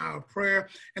sometimes in our prayer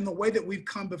and the way that we've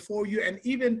come before you, and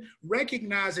even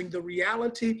recognizing the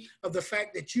reality of the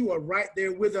fact that you are right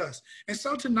there with us. And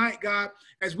so tonight, God,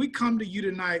 as we come to you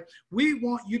tonight, we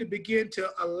want you to begin to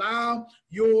allow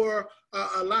your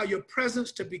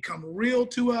presence to become real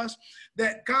to us,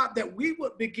 that God, that we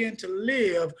would begin to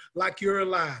live like you're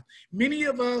alive. Many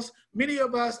of us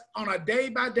on a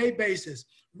day-by-day basis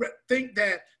think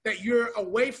that you're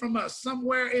away from us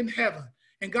somewhere in heaven.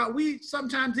 And God, we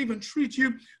sometimes even treat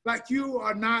you like you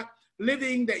are not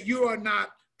living, that you are not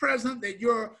present,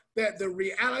 that the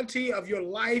reality of your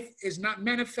life is not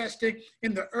manifesting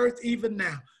in the earth even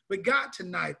now. But God,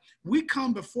 tonight, we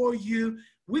come before you.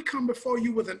 We come before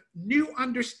you with a new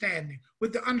understanding,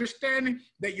 with the understanding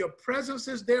that your presence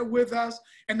is there with us,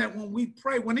 and that when we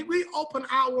pray, when we open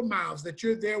our mouths, that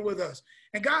you're there with us.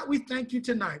 And God, we thank you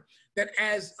tonight that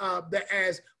as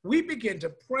we begin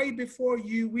to pray before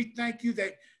you, we thank you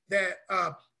that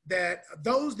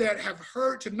those that have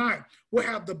heard tonight will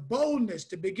have the boldness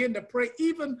to begin to pray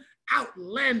even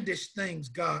outlandish things,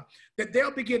 God, that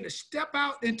they'll begin to step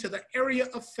out into the area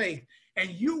of faith, and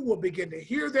you will begin to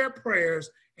hear their prayers.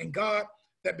 And God,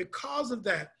 that because of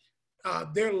that,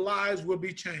 their lives will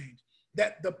be changed,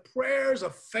 that the prayers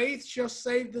of faith shall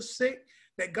save the sick,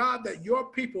 that God, that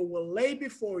your people will lay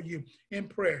before you in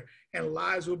prayer and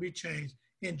lives will be changed.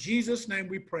 In Jesus' name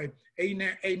we pray.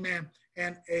 Amen, amen,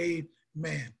 and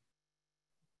amen.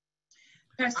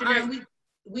 Pastor Don,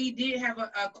 we did have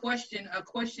a question. A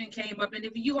question came up, and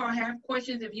if you all have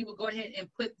questions, if you would go ahead and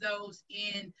put those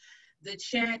in the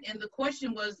chat. And the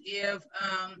question was, if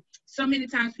so many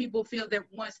times people feel that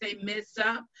once they mess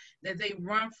up, that they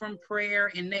run from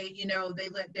prayer and they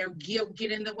let their guilt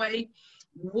get in the way.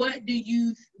 What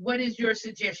is your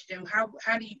suggestion? How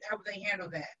would they handle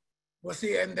that? Well,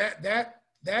 see, and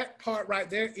that part right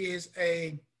there is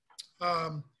I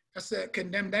said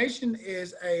condemnation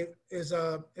is let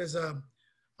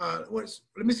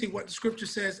me see what the scripture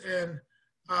says in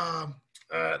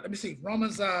let me see,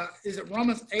 Romans, is it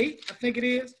Romans 8? I think it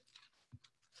is.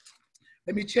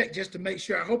 Let me check just to make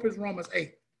sure. I hope it's Romans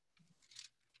 8.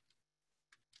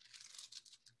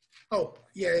 Oh,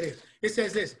 yeah, it is. It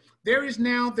says this: there is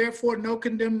now therefore no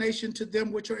condemnation to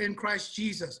them which are in Christ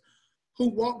Jesus, who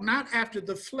walk not after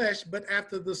the flesh, but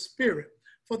after the Spirit.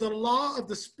 For the law of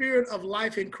the Spirit of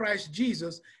life in Christ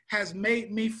Jesus has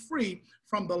made me free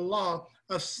from the law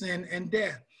of sin and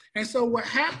death. And so what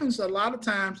happens a lot of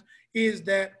times is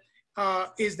that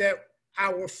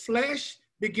our flesh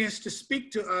begins to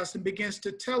speak to us and begins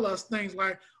to tell us things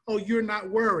like, oh, you're not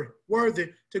worthy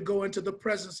to go into the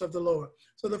presence of the Lord.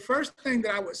 So the first thing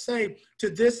that I would say to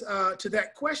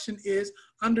that question is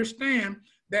understand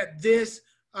that this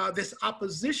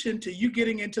opposition to you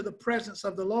getting into the presence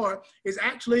of the Lord is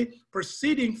actually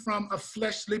proceeding from a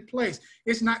fleshly place.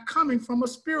 It's not coming from a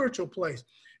spiritual place.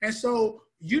 And so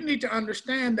you need to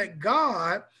understand that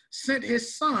God sent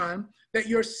his son that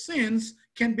your sins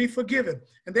can be forgiven.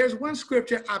 And there's one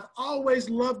scripture, I've always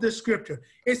loved this scripture.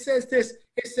 It says this,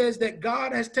 it says that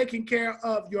God has taken care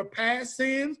of your past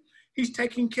sins. He's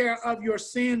taking care of your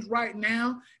sins right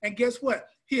now. And guess what?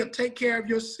 He'll take care of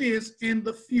your sins in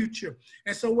the future.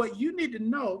 And so what you need to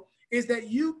know is that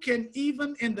you can,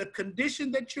 even in the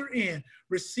condition that you're in,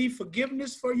 receive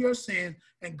forgiveness for your sin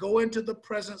and go into the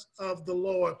presence of the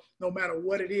Lord, no matter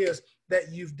what it is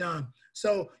that you've done.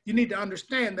 So you need to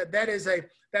understand that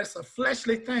that's a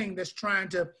fleshly thing that's trying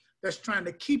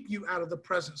to keep you out of the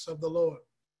presence of the Lord.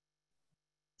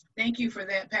 Thank you for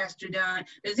that, Pastor Don.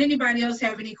 Does anybody else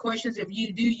have any questions? If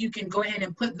you do, you can go ahead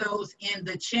and put those in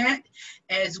the chat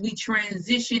as we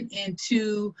transition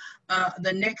into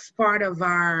the next part of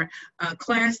our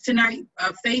class tonight.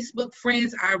 Facebook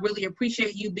friends, I really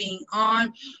appreciate you being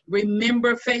on.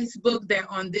 Remember, Facebook, that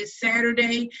on this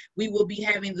Saturday, we will be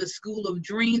having the School of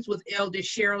Dreams with Elder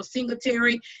Cheryl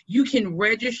Singletary. You can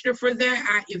register for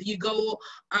that. If you go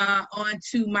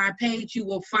onto my page, you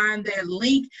will find that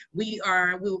link. We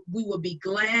will be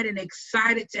glad and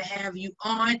excited to have you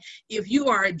on. If you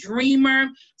are a dreamer,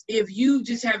 if you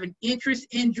just have an interest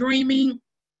in dreaming.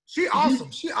 She's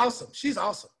awesome.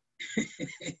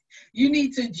 You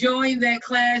need to join that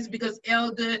class because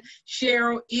Elder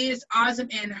Cheryl is awesome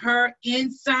and her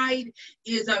insight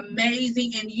is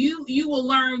amazing, and you will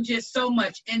learn just so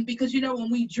much. And because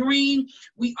when we dream,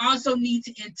 we also need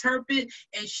to interpret,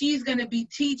 and she's going to be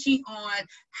teaching on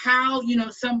how you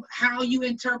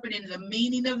interpret and the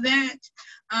meaning of that.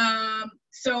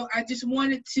 So I just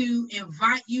wanted to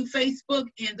invite you, Facebook,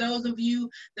 and those of you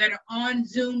that are on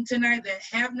Zoom tonight that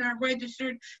have not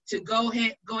registered, to go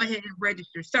ahead and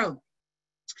register. So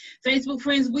Facebook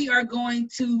friends, we are going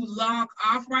to log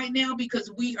off right now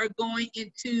because we are going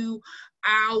into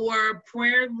our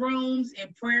prayer rooms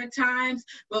and prayer times,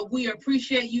 but we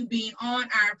appreciate you being on.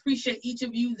 I appreciate each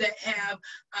of you that have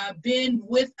been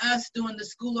with us during the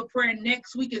School of Prayer.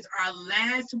 Next week is our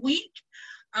last week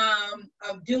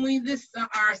of doing this.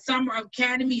 Our summer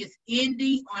academy is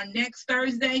ending on next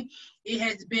Thursday. It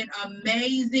has been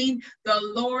amazing. The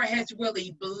Lord has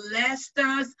really blessed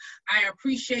us. I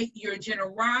appreciate your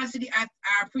generosity. I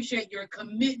appreciate your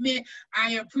commitment.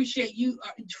 I appreciate you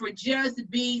for just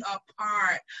being a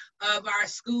part of our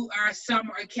school, our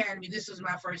summer academy. This was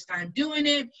my first time doing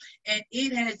it, and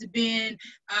it has been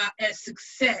a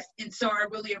success. And so I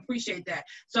really appreciate that.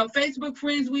 So Facebook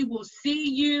friends, we will see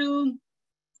you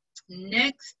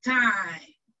next time.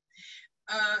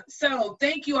 So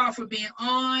thank you all for being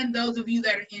on. Those of you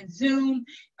that are in Zoom,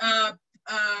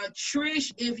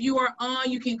 Trish, if you are on,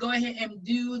 you can go ahead and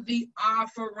do the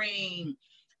offering.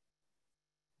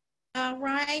 All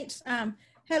right.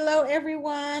 Hello,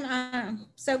 everyone. I'm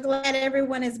so glad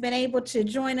everyone has been able to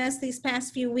join us these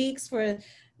past few weeks for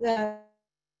the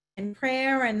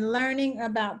prayer and learning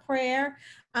about prayer.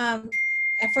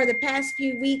 For the past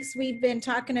few weeks, we've been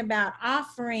talking about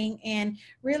offering and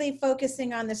really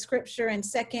focusing on the scripture in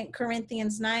 2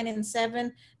 Corinthians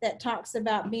 9:7 that talks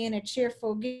about being a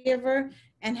cheerful giver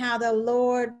and how the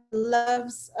Lord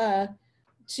loves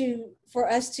for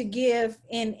us to give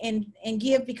and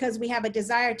give because we have a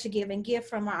desire to give and give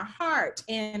from our heart.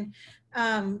 And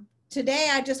today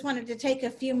I just wanted to take a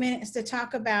few minutes to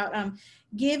talk about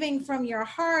giving from your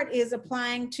heart is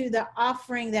applying to the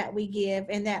offering that we give,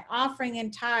 and that offering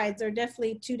and tithes are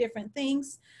definitely two different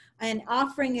things. An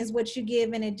offering is what you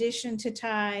give in addition to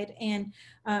tithe, and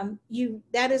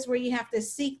that is where you have to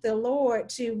seek the Lord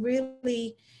to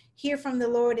really hear from the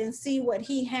Lord and see what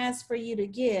he has for you to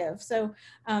give. So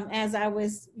as I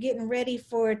was getting ready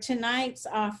for tonight's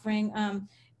offering,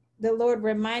 the Lord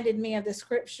reminded me of the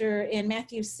scripture in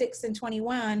Matthew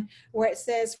 6:21, where it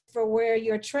says, for where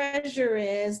your treasure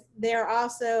is, there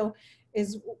also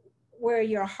is where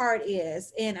your heart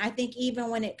is. And I think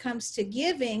even when it comes to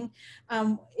giving,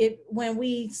 when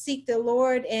we seek the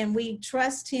Lord and we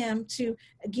trust him to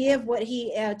give what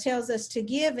he tells us to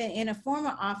give in a form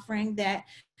of offering, that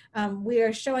we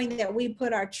are showing that we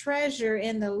put our treasure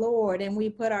in the Lord and we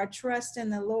put our trust in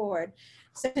the Lord.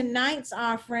 So tonight's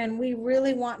offering, we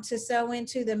really want to sow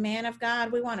into the man of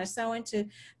God. We want to sow into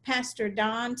Pastor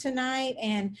Don tonight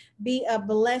and be a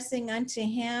blessing unto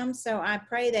him. So I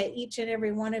pray that each and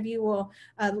every one of you will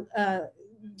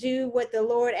do what the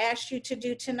Lord asked you to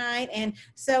do tonight and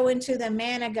sow into the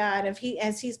man of God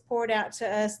as he's poured out to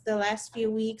us the last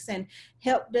few weeks and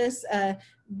helped us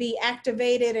be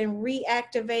activated and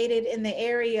reactivated in the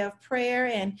area of prayer.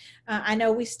 And I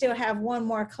know we still have one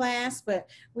more class, but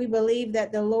we believe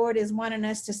that the Lord is wanting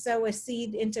us to sow a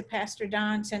seed into Pastor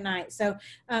Don tonight. So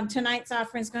tonight's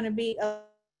offering is going to be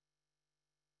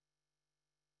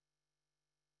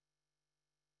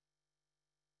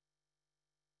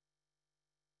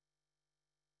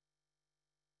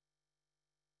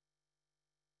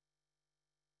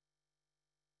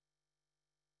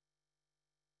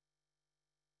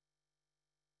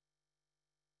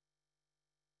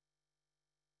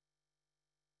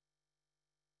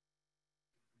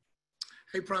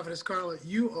Hey, Prophetess Carla,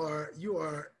 your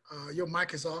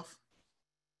mic is off.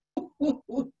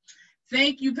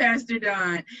 Thank you, Pastor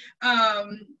Don.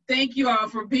 Thank you all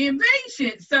for being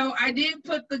patient. So I did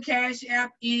put the Cash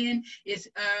App in. It's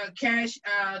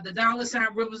the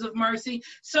 $ Rivers of Mercy.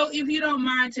 So if you don't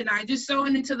mind tonight, just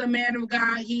sowing into the man of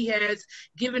God. He has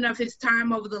given up his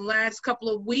time over the last couple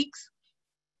of weeks.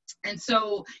 And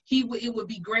so it would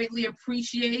be greatly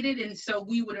appreciated. And so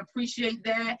we would appreciate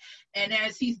that. And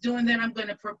as he's doing that, I'm going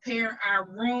to prepare our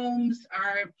rooms,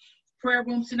 our prayer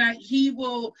rooms tonight. He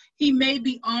may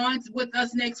be on with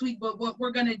us next week, but what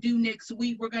we're going to do next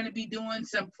week, we're going to be doing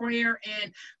some prayer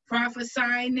and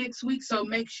prophesying next week. So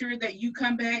make sure that you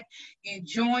come back and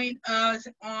join us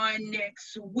on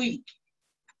next week.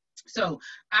 So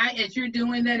as you're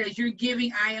doing that, as you're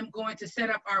giving, I am going to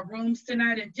set up our rooms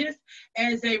tonight. And just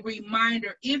as a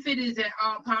reminder, if it is at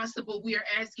all possible, we are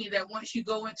asking that once you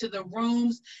go into the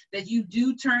rooms, that you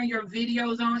do turn your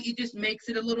videos on. It just makes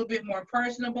it a little bit more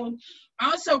personable.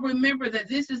 Also, remember that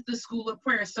this is the school of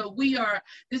prayer. So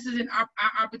this is our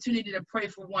opportunity to pray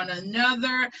for one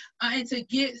another and to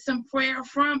get some prayer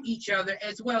from each other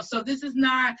as well. So this is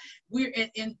not,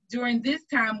 during this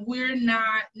time, we're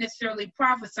not necessarily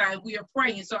prophesying, we are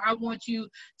praying. So I want you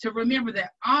to remember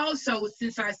that. Also,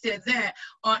 since I said that,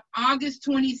 on August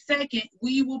 22nd,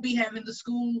 we will be having the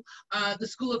school of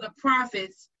the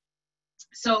prophets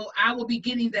So I will be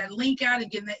getting that link out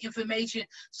and getting that information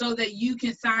so that you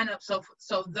can sign up. So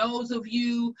those of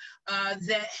you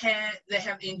that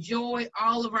have enjoyed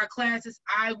all of our classes,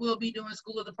 I will be doing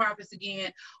School of the Prophets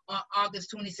again on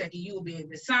August 22nd. You will be able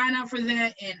to sign up for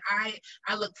that, and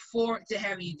I look forward to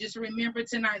having you. Just remember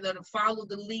tonight, to follow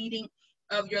the leading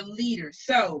of your leaders.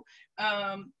 So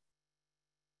I'm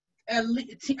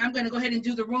going to go ahead and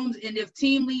do the rooms, and if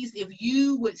team leads, if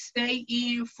you would stay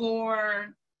in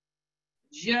for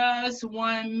just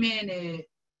 1 minute,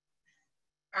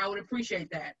 I would appreciate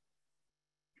that.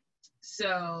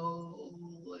 So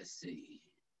let's see.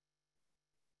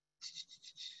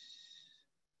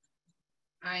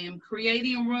 I am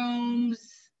creating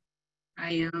rooms.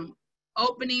 I am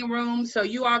opening rooms. So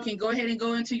you all can go ahead and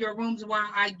go into your rooms while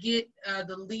I get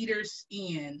the leaders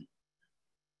in.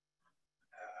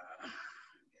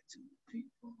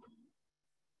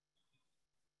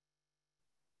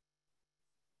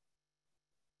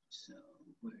 So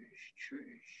where's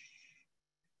Trish?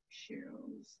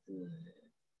 Cheryl's good.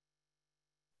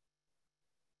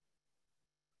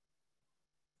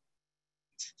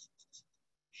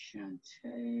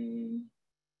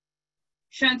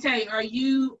 Shantae, are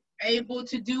you able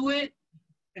to do it?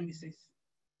 Let me see.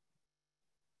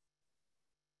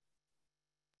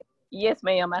 Yes,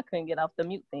 ma'am. I couldn't get off the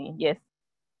mute thing. Yes.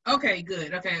 Okay,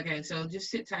 good. Okay. So just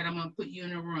sit tight. I'm gonna put you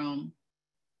in a room.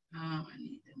 I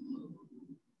need to move.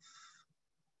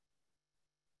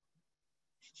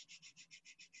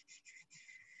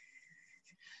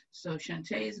 So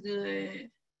Shantae is good.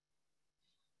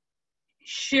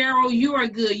 Cheryl, you are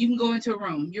good. You can go into a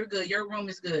room. You're good. Your room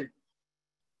is good.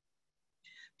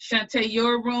 Shantae,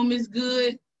 your room is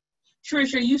good.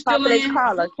 Trisha, you still in?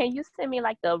 Carla, can you send me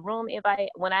like the room invite?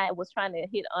 When I was trying to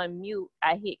hit unmute,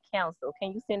 I hit cancel.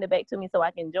 Can you send it back to me so I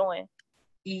can join?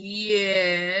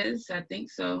 Yes, I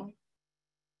think so.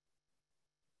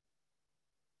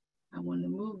 I want to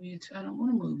move you. I don't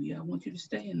want to move you. I want you to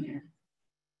stay in there.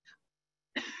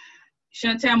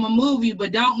 Shantae, I'm going to move you,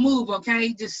 but don't move,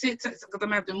 okay? Just sit, because I'm going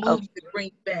to have to move you to bring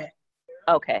you back.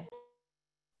 Okay.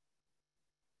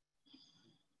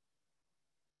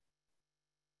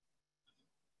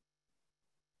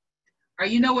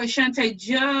 You know what, Shantae,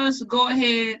 just go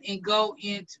ahead and go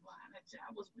into,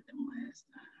 I was with them last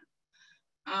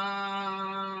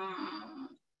time.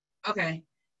 Okay,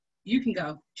 you can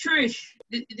go. Trish,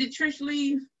 did Trish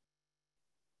leave?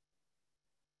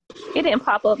 It didn't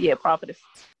pop up yet, Prophetess.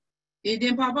 It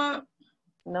didn't pop up?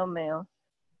 No, ma'am.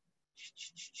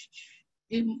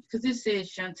 Because it says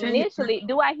Shantae. Initially,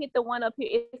 do I hit the one up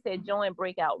here? It said join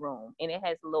breakout room, and it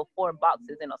has little 4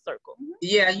 boxes in a circle.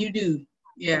 Yeah, you do.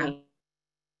 Yeah.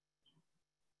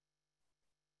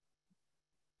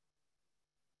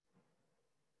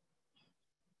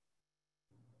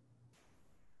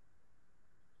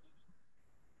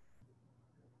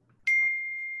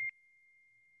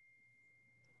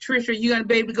 Trisha, you gonna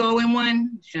be able to go in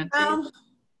one?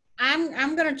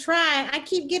 I'm gonna try. I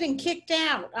keep getting kicked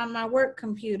out on my work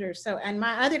computer, and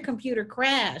my other computer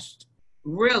crashed.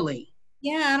 Really?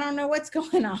 Yeah, I don't know what's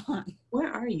going on.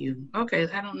 Where are you? Okay,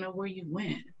 I don't know where you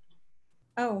went.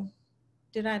 Oh,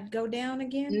 did I go down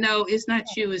again? No, it's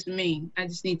not you, it's me. I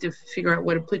just need to figure out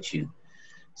where to put you.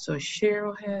 So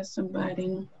Cheryl has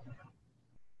somebody.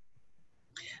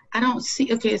 I don't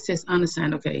see, okay, it says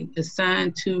unassigned, okay.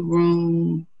 Assigned to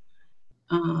room,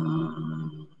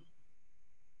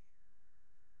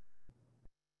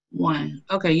 1.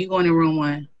 Okay, you're going in room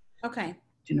 1. Okay.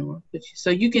 So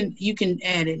you can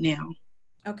add it now.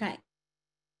 Okay.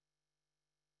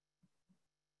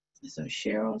 So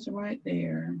Cheryl's right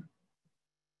there.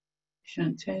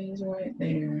 Shantae's right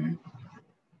there.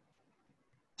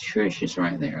 Trish is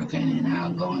right there. Okay, and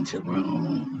I'll go into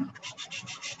room.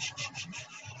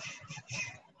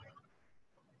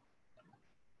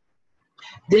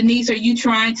 Denise, are you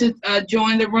trying to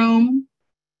join the room?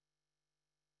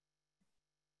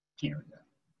 Here we go.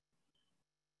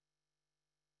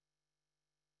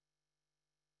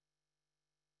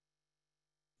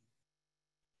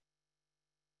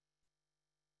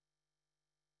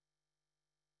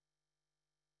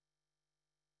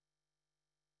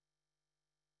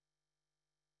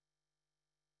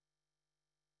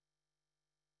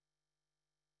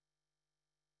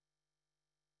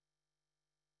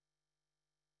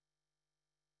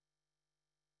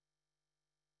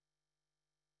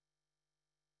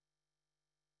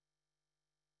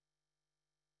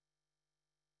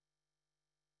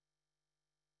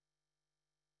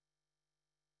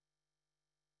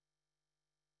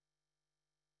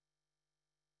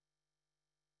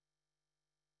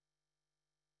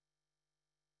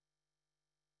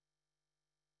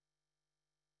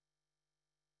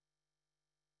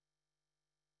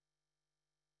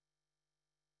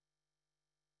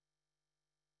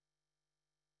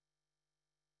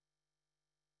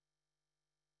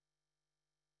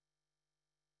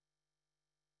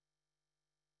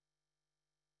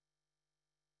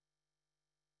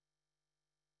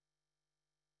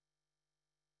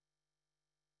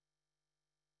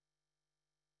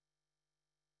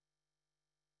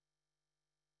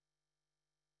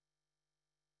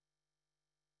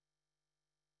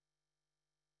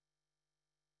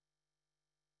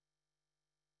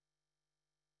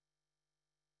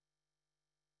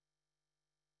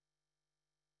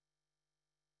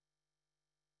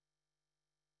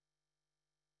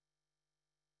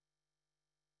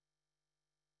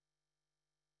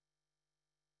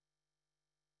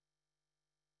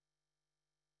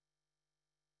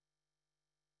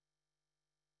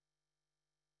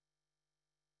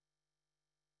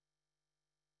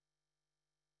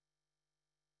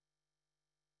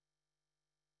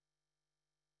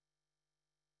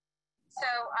 So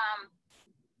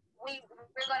we're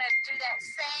going to do that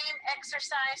same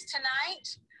exercise tonight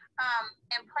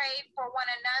and pray for one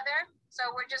another. So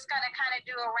we're just going to kind of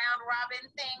do a round robin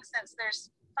thing since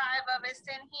there's 5 of us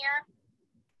in here.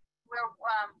 We're,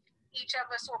 each of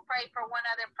us will pray for one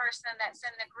other person that's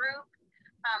in the group.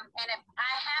 And if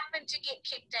I happen to get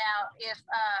kicked out, if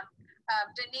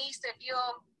Denise, if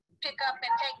you'll pick up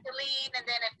and take the lead, and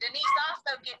then if Denise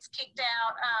also gets kicked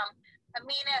out,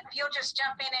 Amina, if you'll just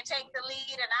jump in and take the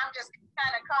lead, and I'm just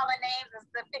kind of calling names as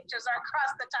the pictures are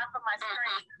across the top of my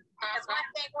screen. Because one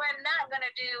thing we're not going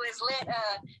to do is let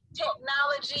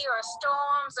technology or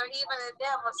storms or even the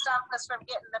devil stop us from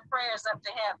getting the prayers up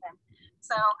to heaven.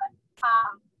 So,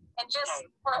 and just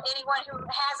for anyone who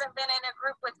hasn't been in a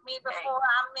group with me before,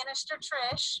 I'm Minister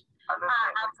Trish.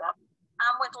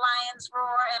 I'm with Lions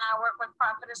Roar, and I work with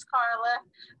Prophetess Carla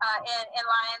in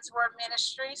Lions Roar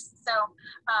Ministries. So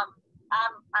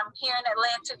I'm here in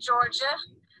Atlanta, Georgia.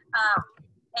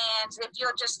 And if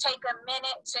you'll just take a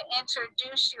minute to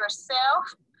introduce yourself,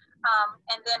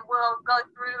 and then we'll go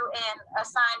through and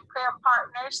assign prayer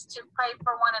partners to pray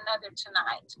for one another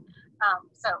tonight.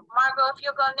 So Margot, if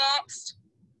you'll go next.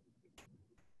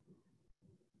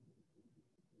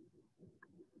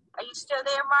 Are you still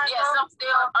there, Margot? Yes, I'm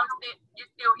still, you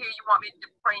still here? You want me to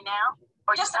pray now?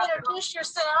 Or just introduce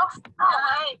yourself. All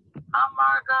right, I'm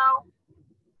Margot.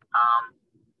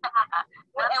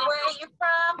 And where are you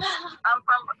from?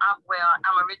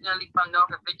 I'm originally from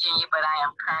Norfolk, Virginia, but I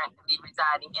am currently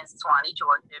residing in Swanee,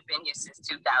 Georgia. I've been here since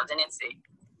 2006.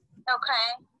 Okay,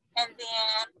 and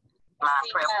then my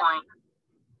prayer point.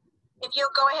 If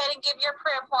you'll go ahead and give your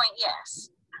prayer point, yes.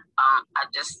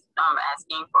 I'm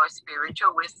asking for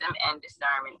spiritual wisdom and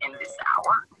discernment in this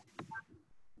hour.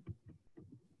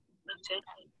 That's it.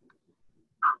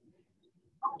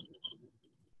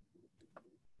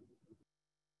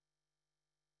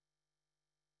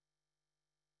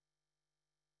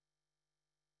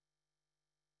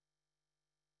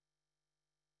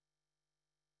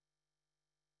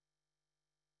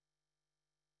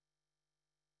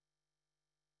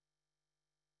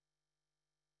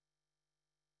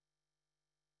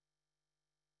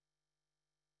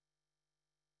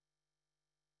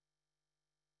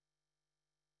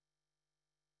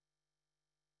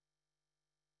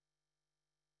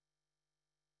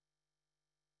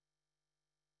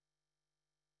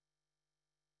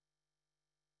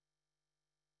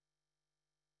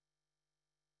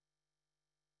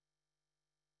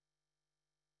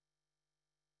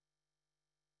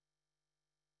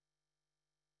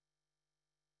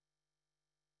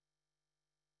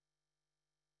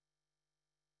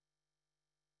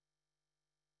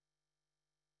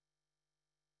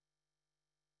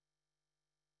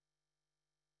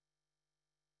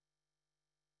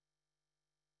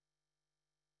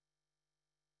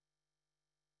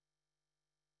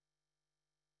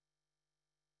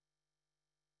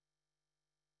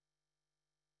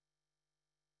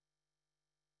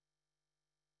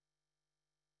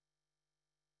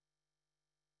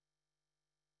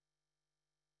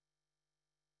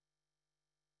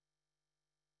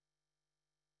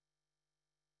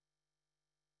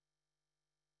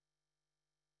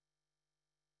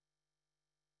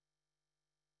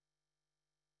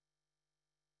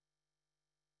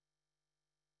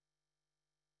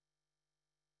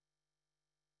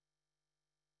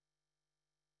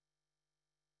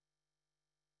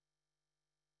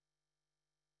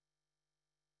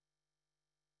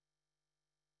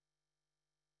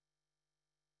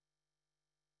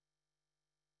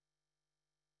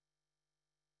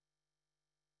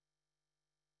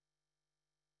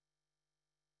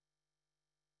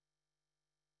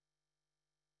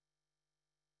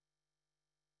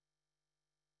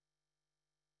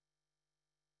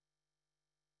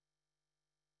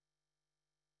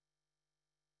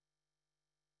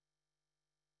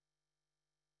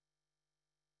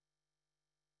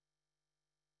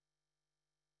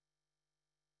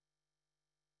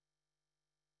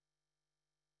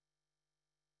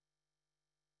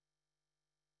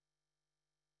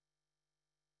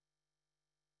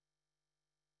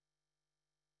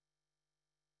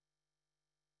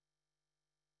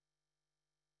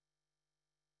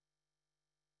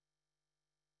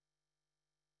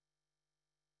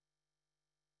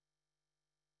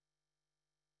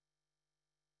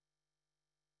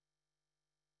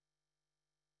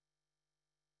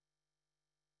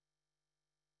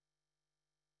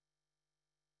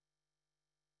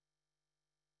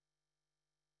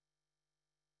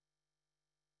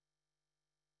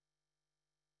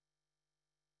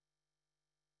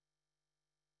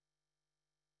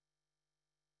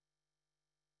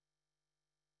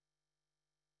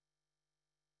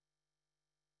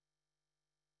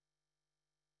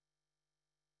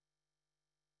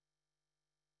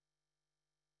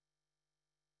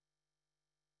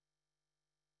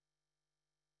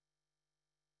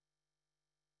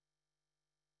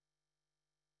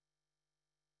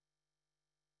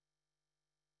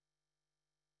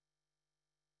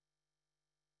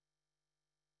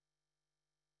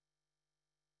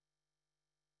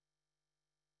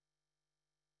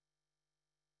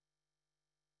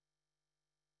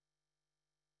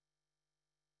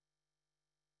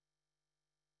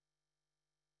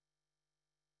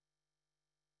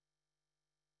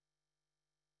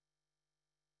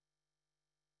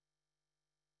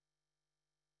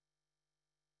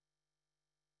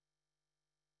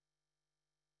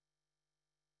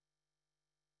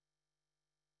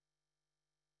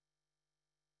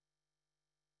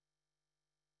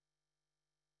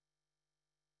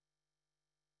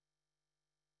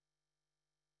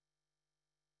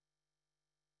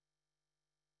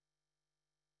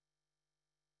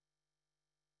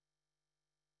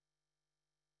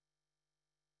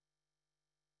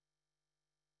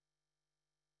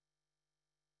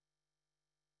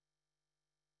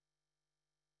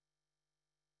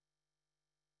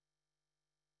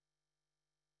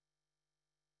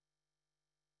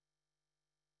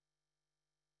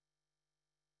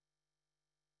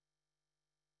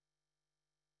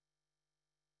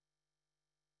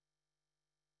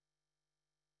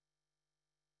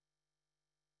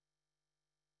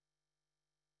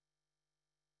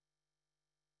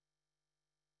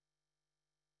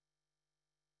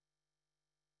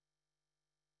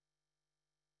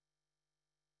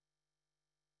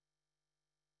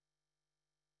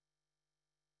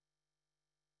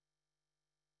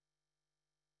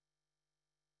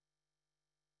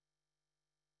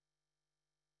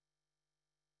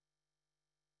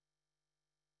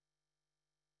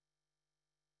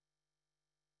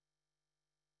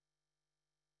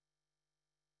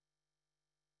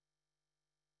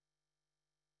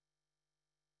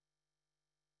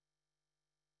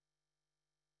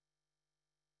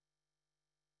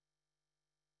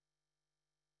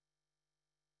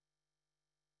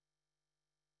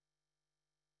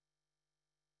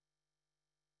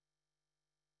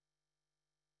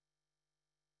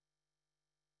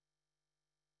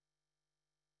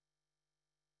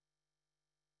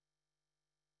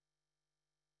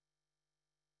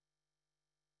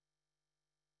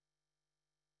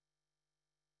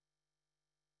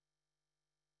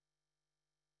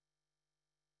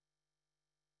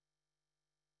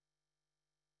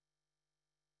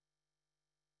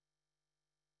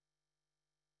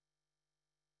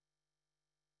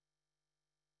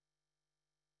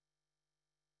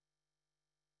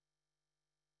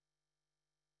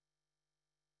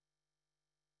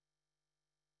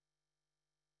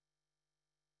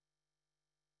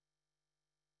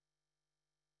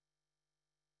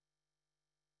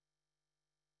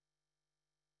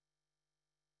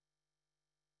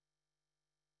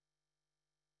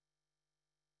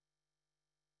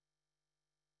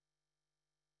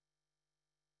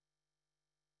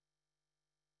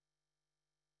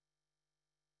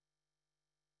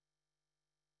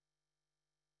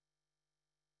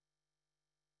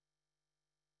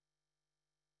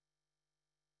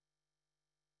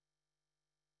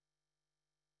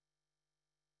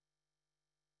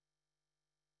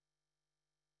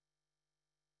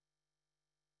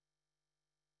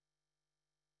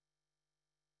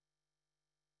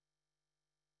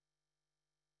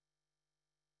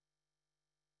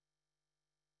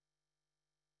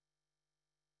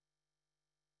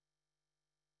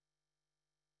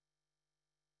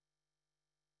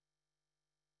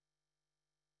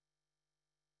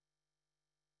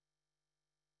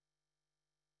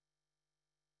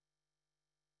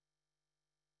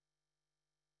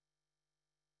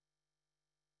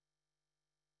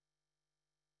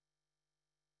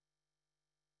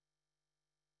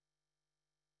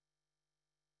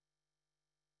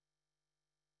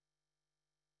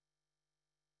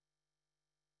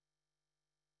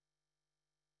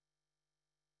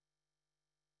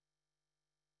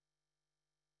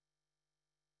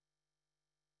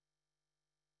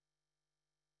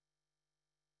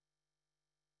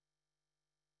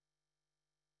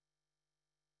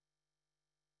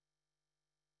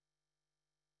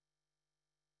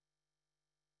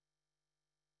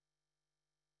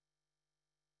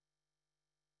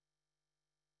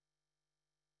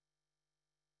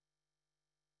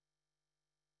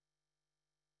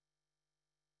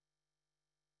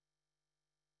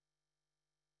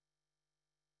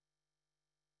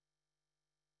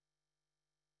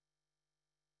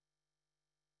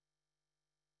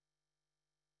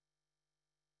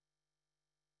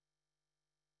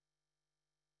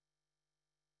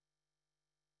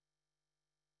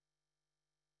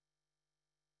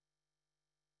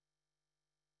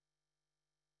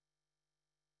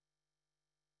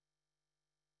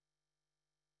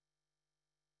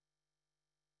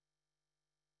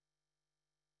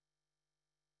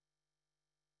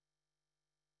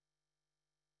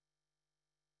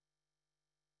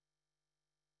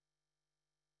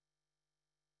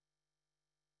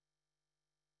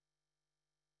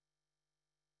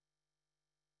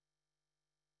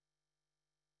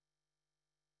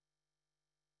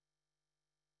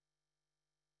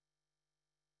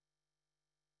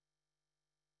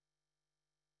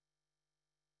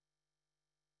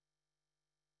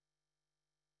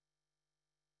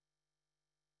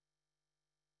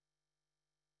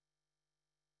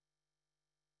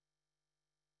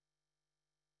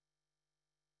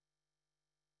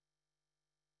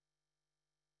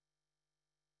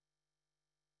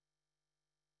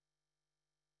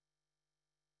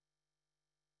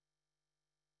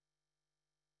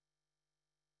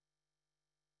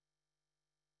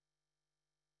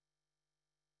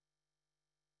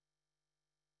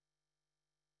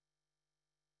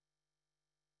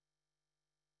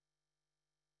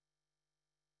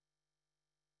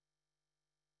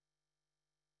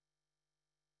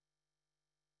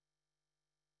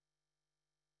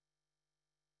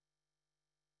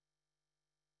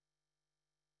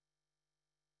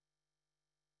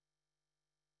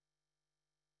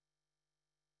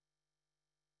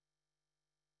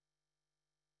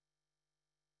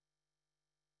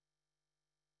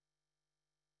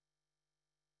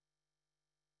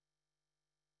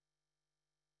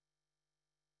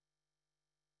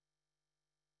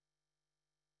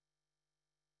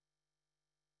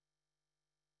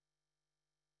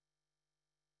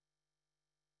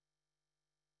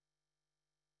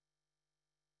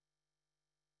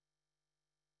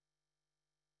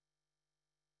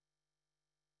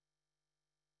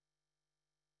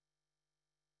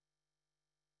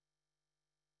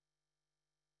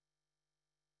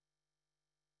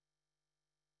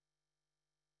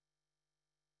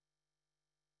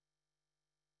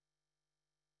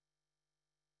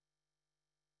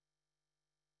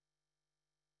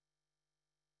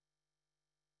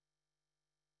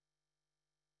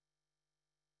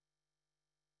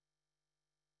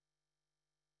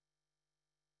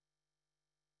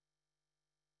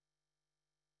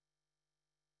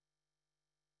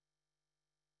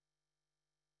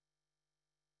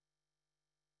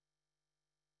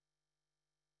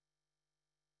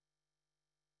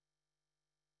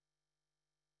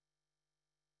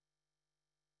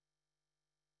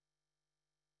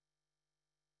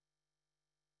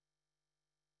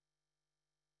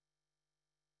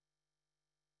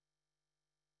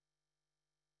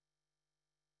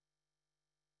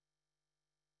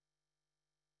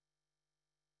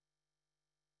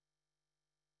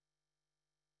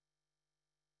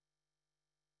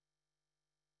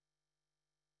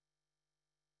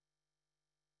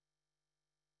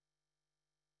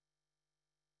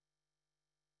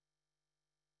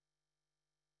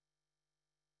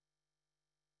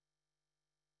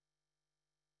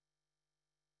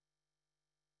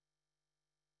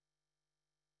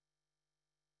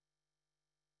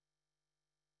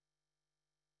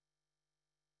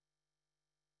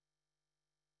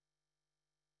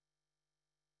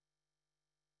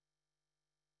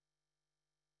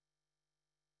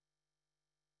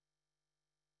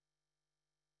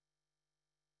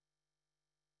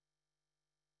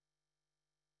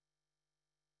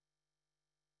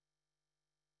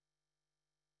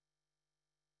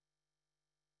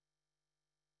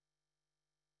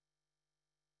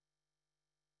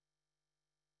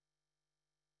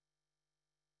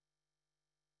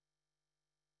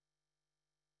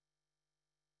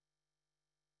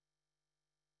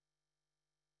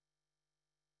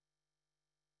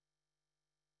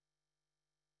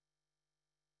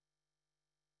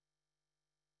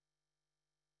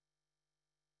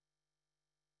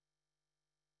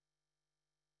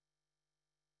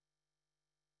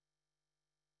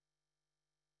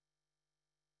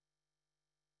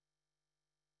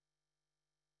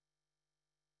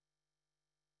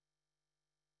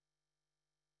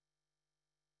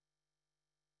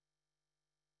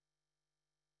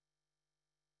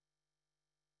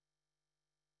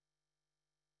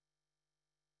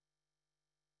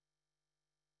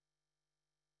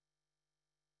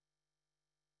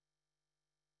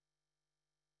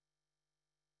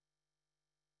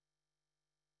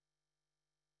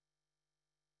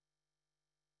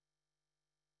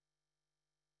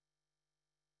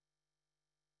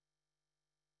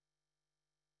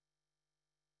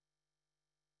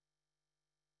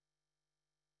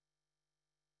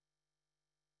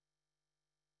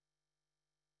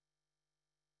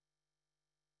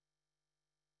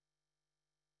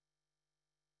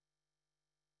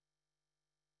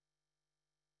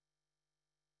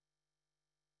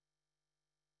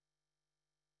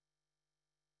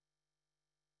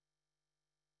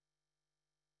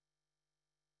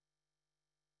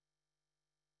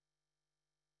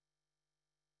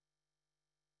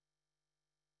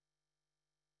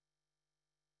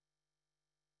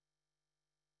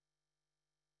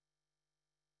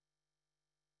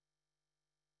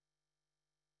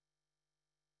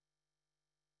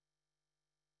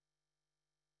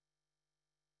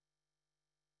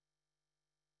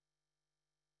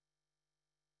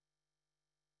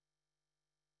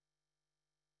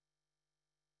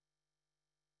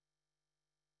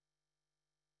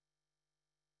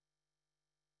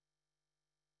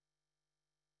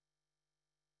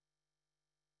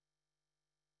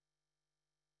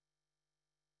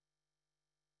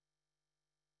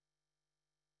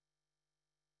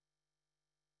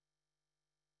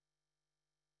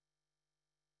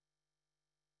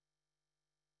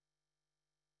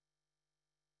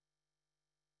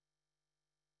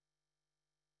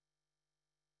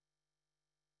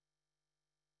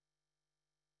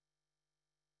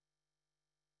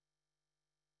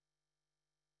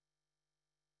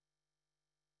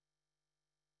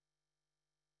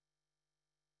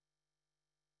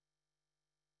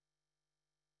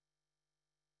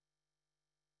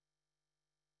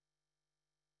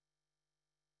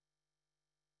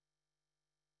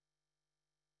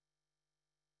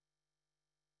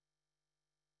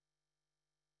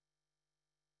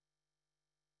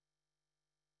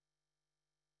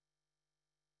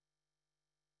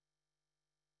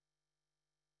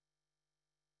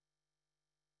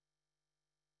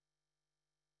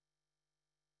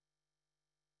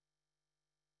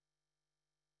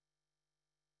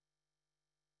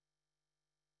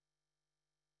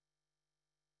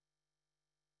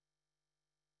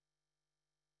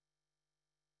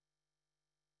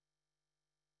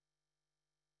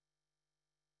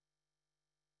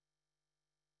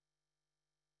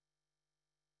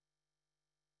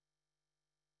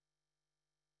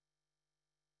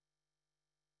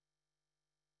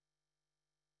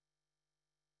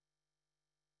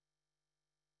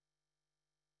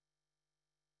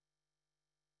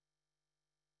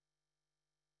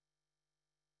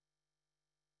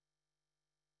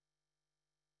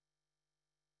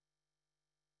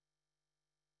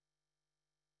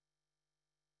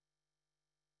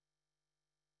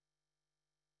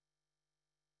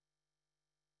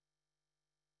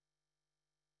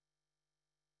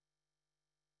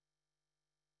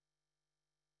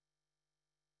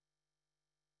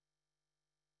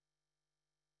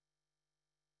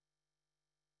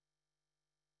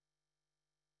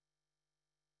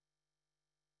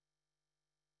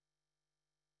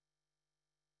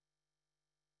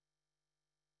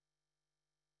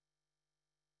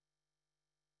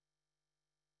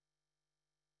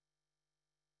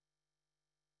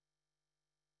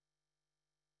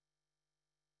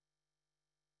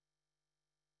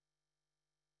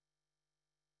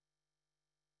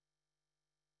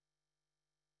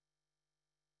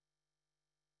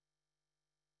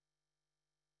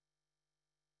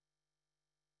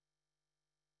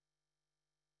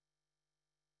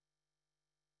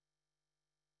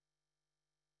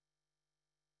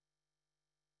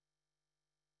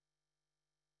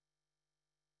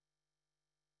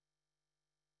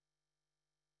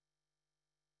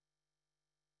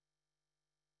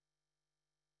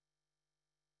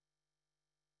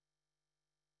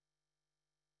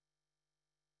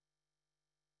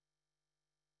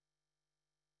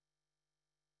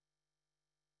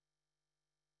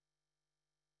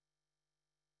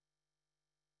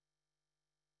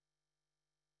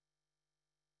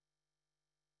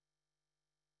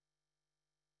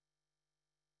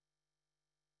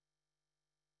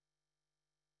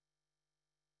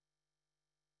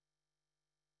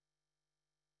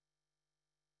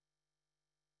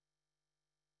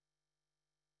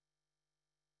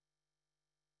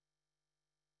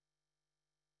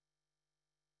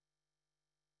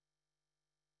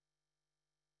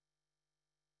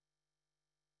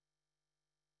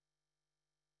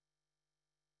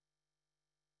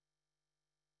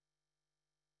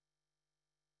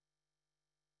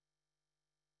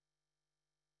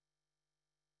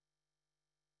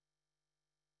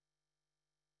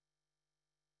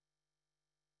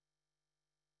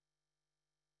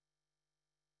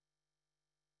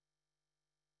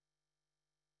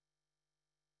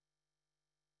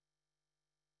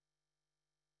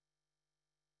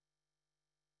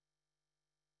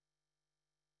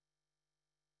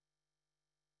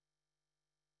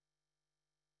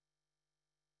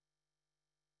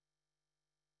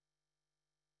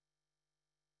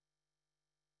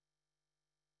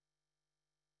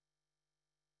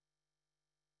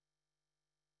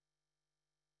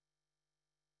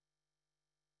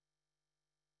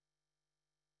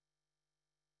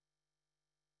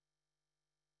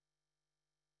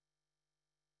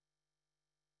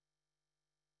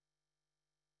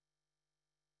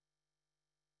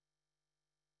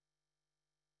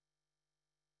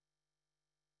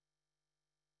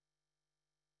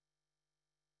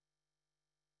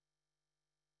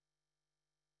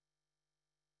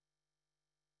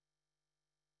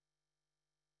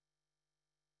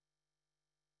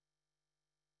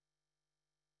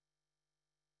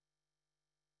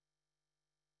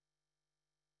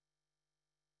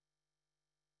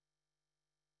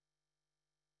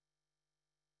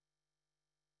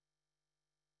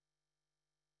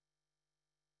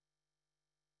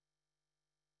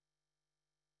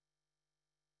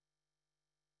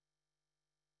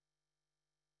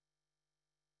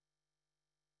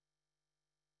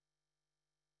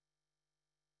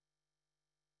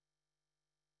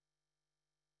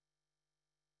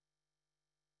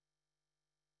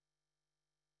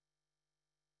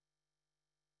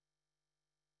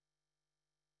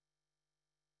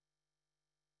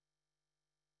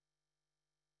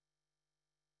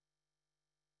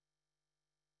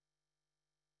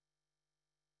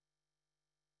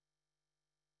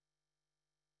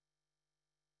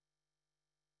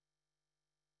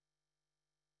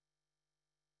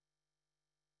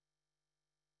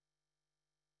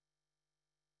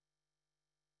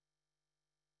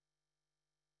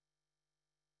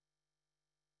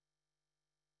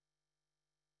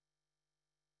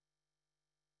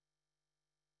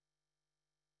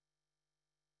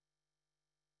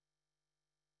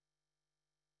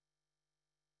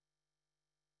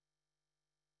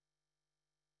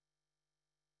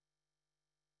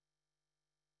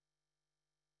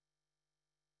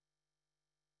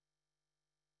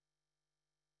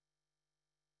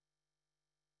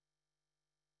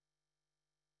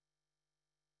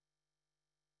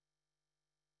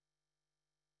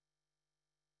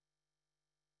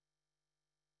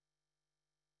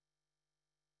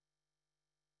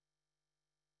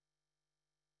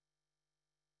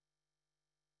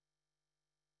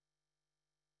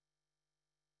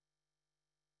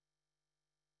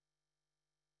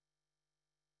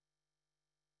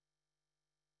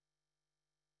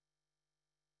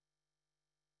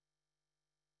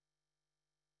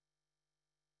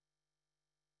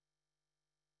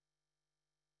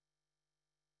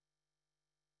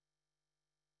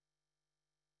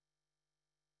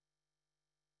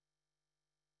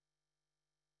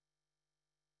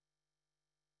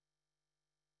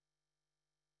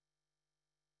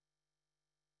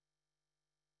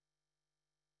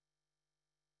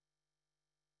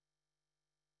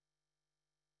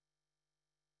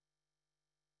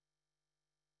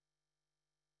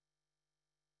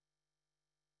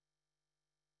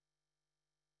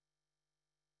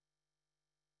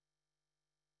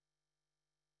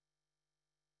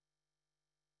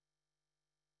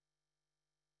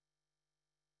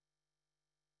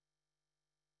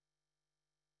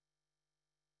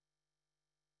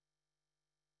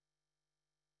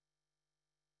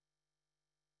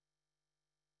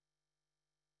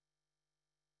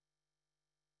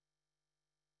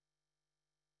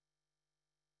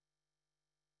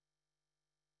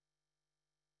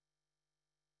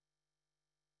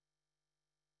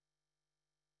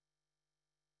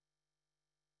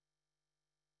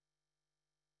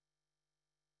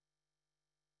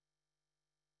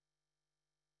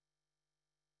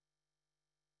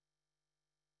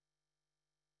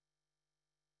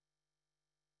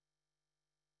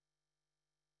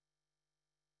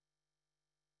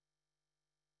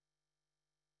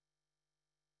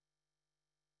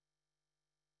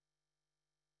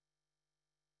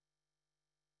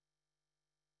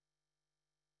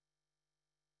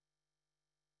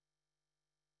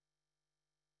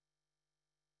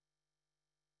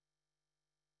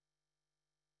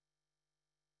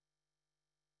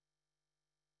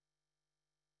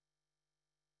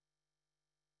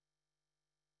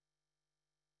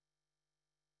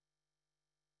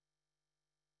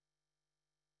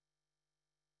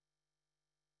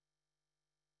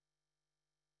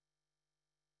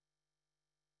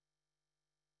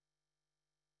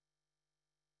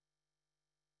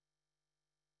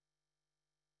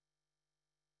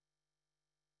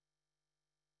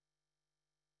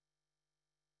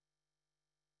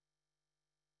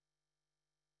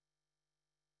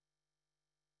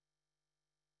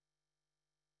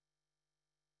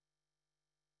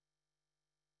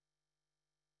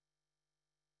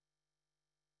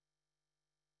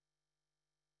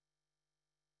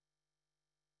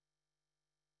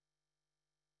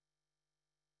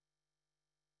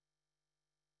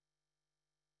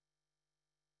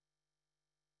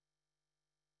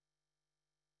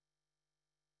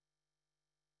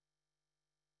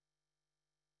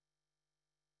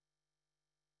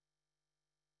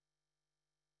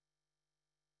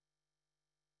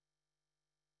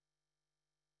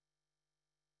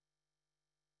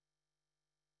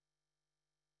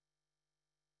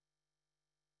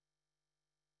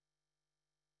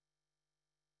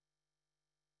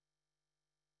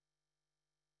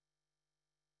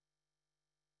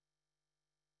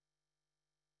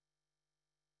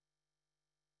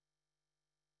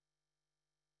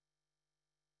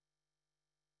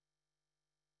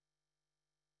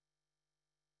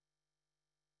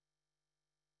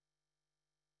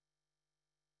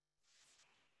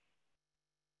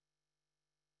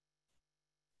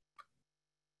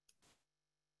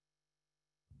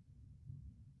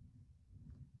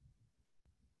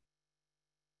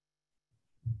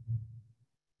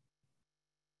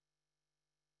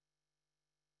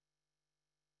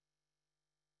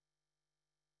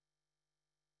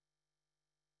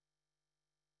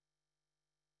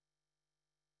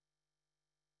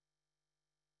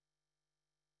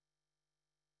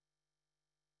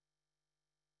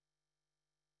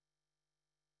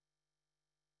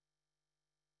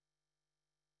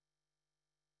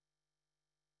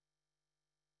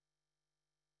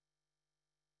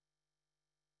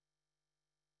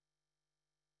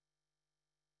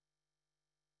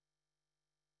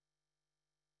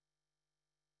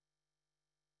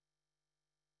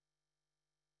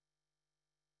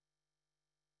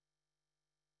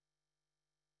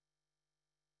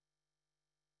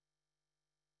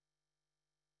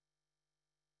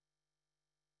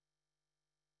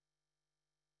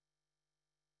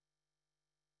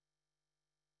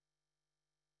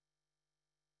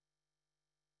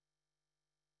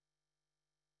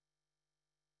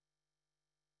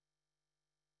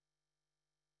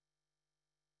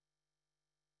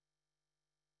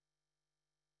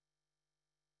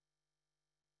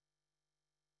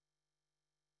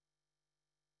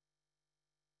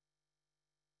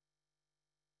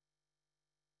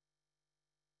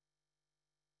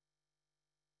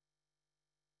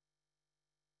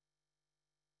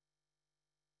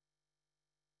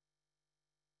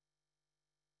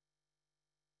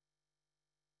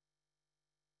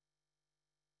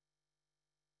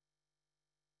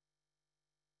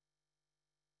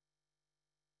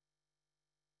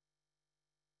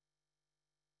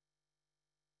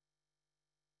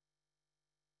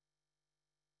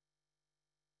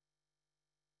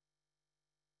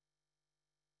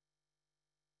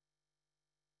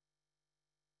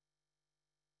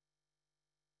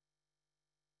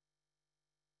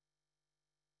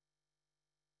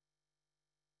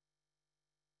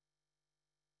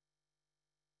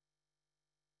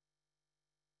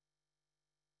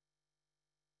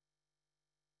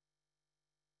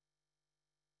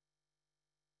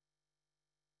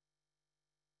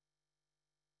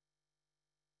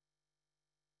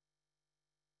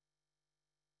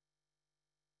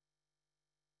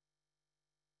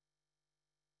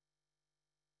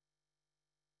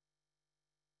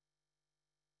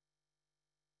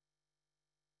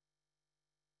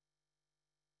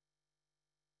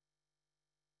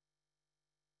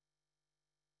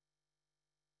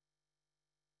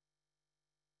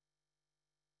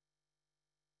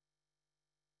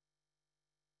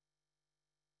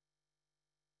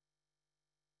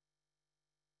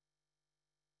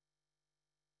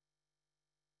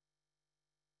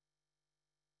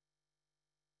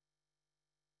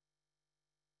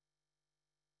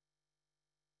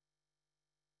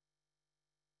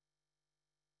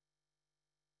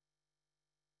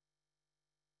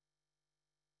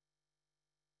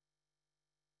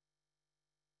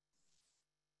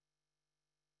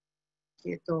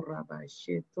 Ketoraba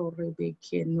shetorebe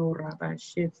kenoraba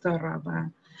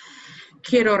shetoraba.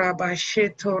 Keroraba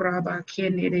shetoraba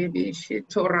kenerebe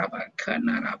shetoraba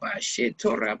kanaraba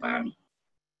shetoraba.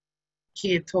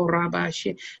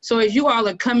 So as you all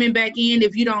are coming back in,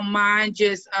 if you don't mind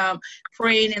just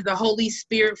praying in the Holy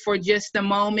Spirit for just a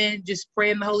moment, just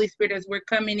pray in the Holy Spirit as we're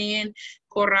coming in.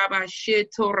 So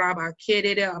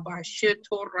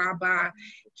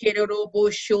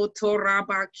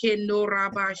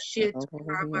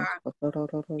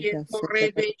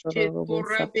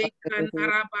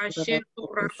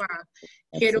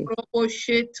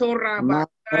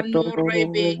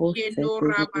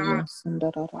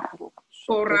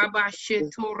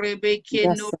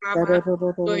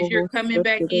as you're coming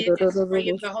back in, just pray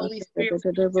in the Holy Spirit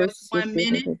for just 1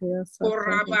 minute.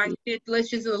 Let's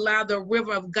just allow the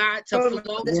river of God to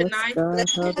flow tonight.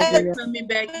 Coming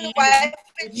back in,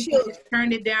 if you can just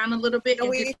turn it down a little bit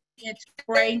and just begin to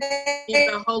pray in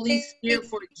the Holy Spirit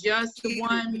for just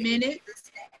 1 minute.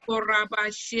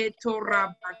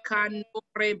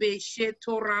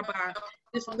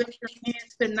 Just lift your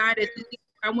hands tonight.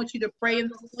 I want you to pray in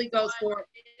the Holy Ghost for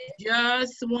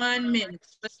just 1 minute.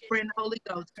 Let's pray in the Holy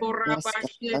Ghost.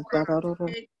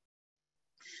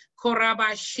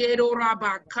 Korabashedo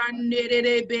raba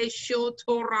kanere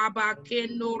beshoto raba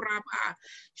keno raba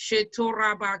sheto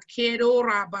raba kedo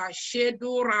raba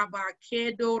shedo raba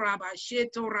kedo raba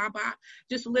sheto raba.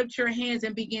 Just lift your hands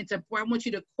and begin to pray. I want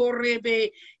you to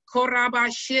korebe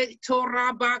koraba sheto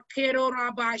raba kedo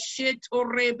raba sheto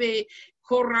rebe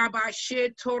koraba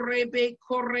sheto rebe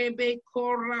korebe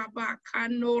koraba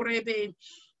kano rebe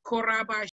koraba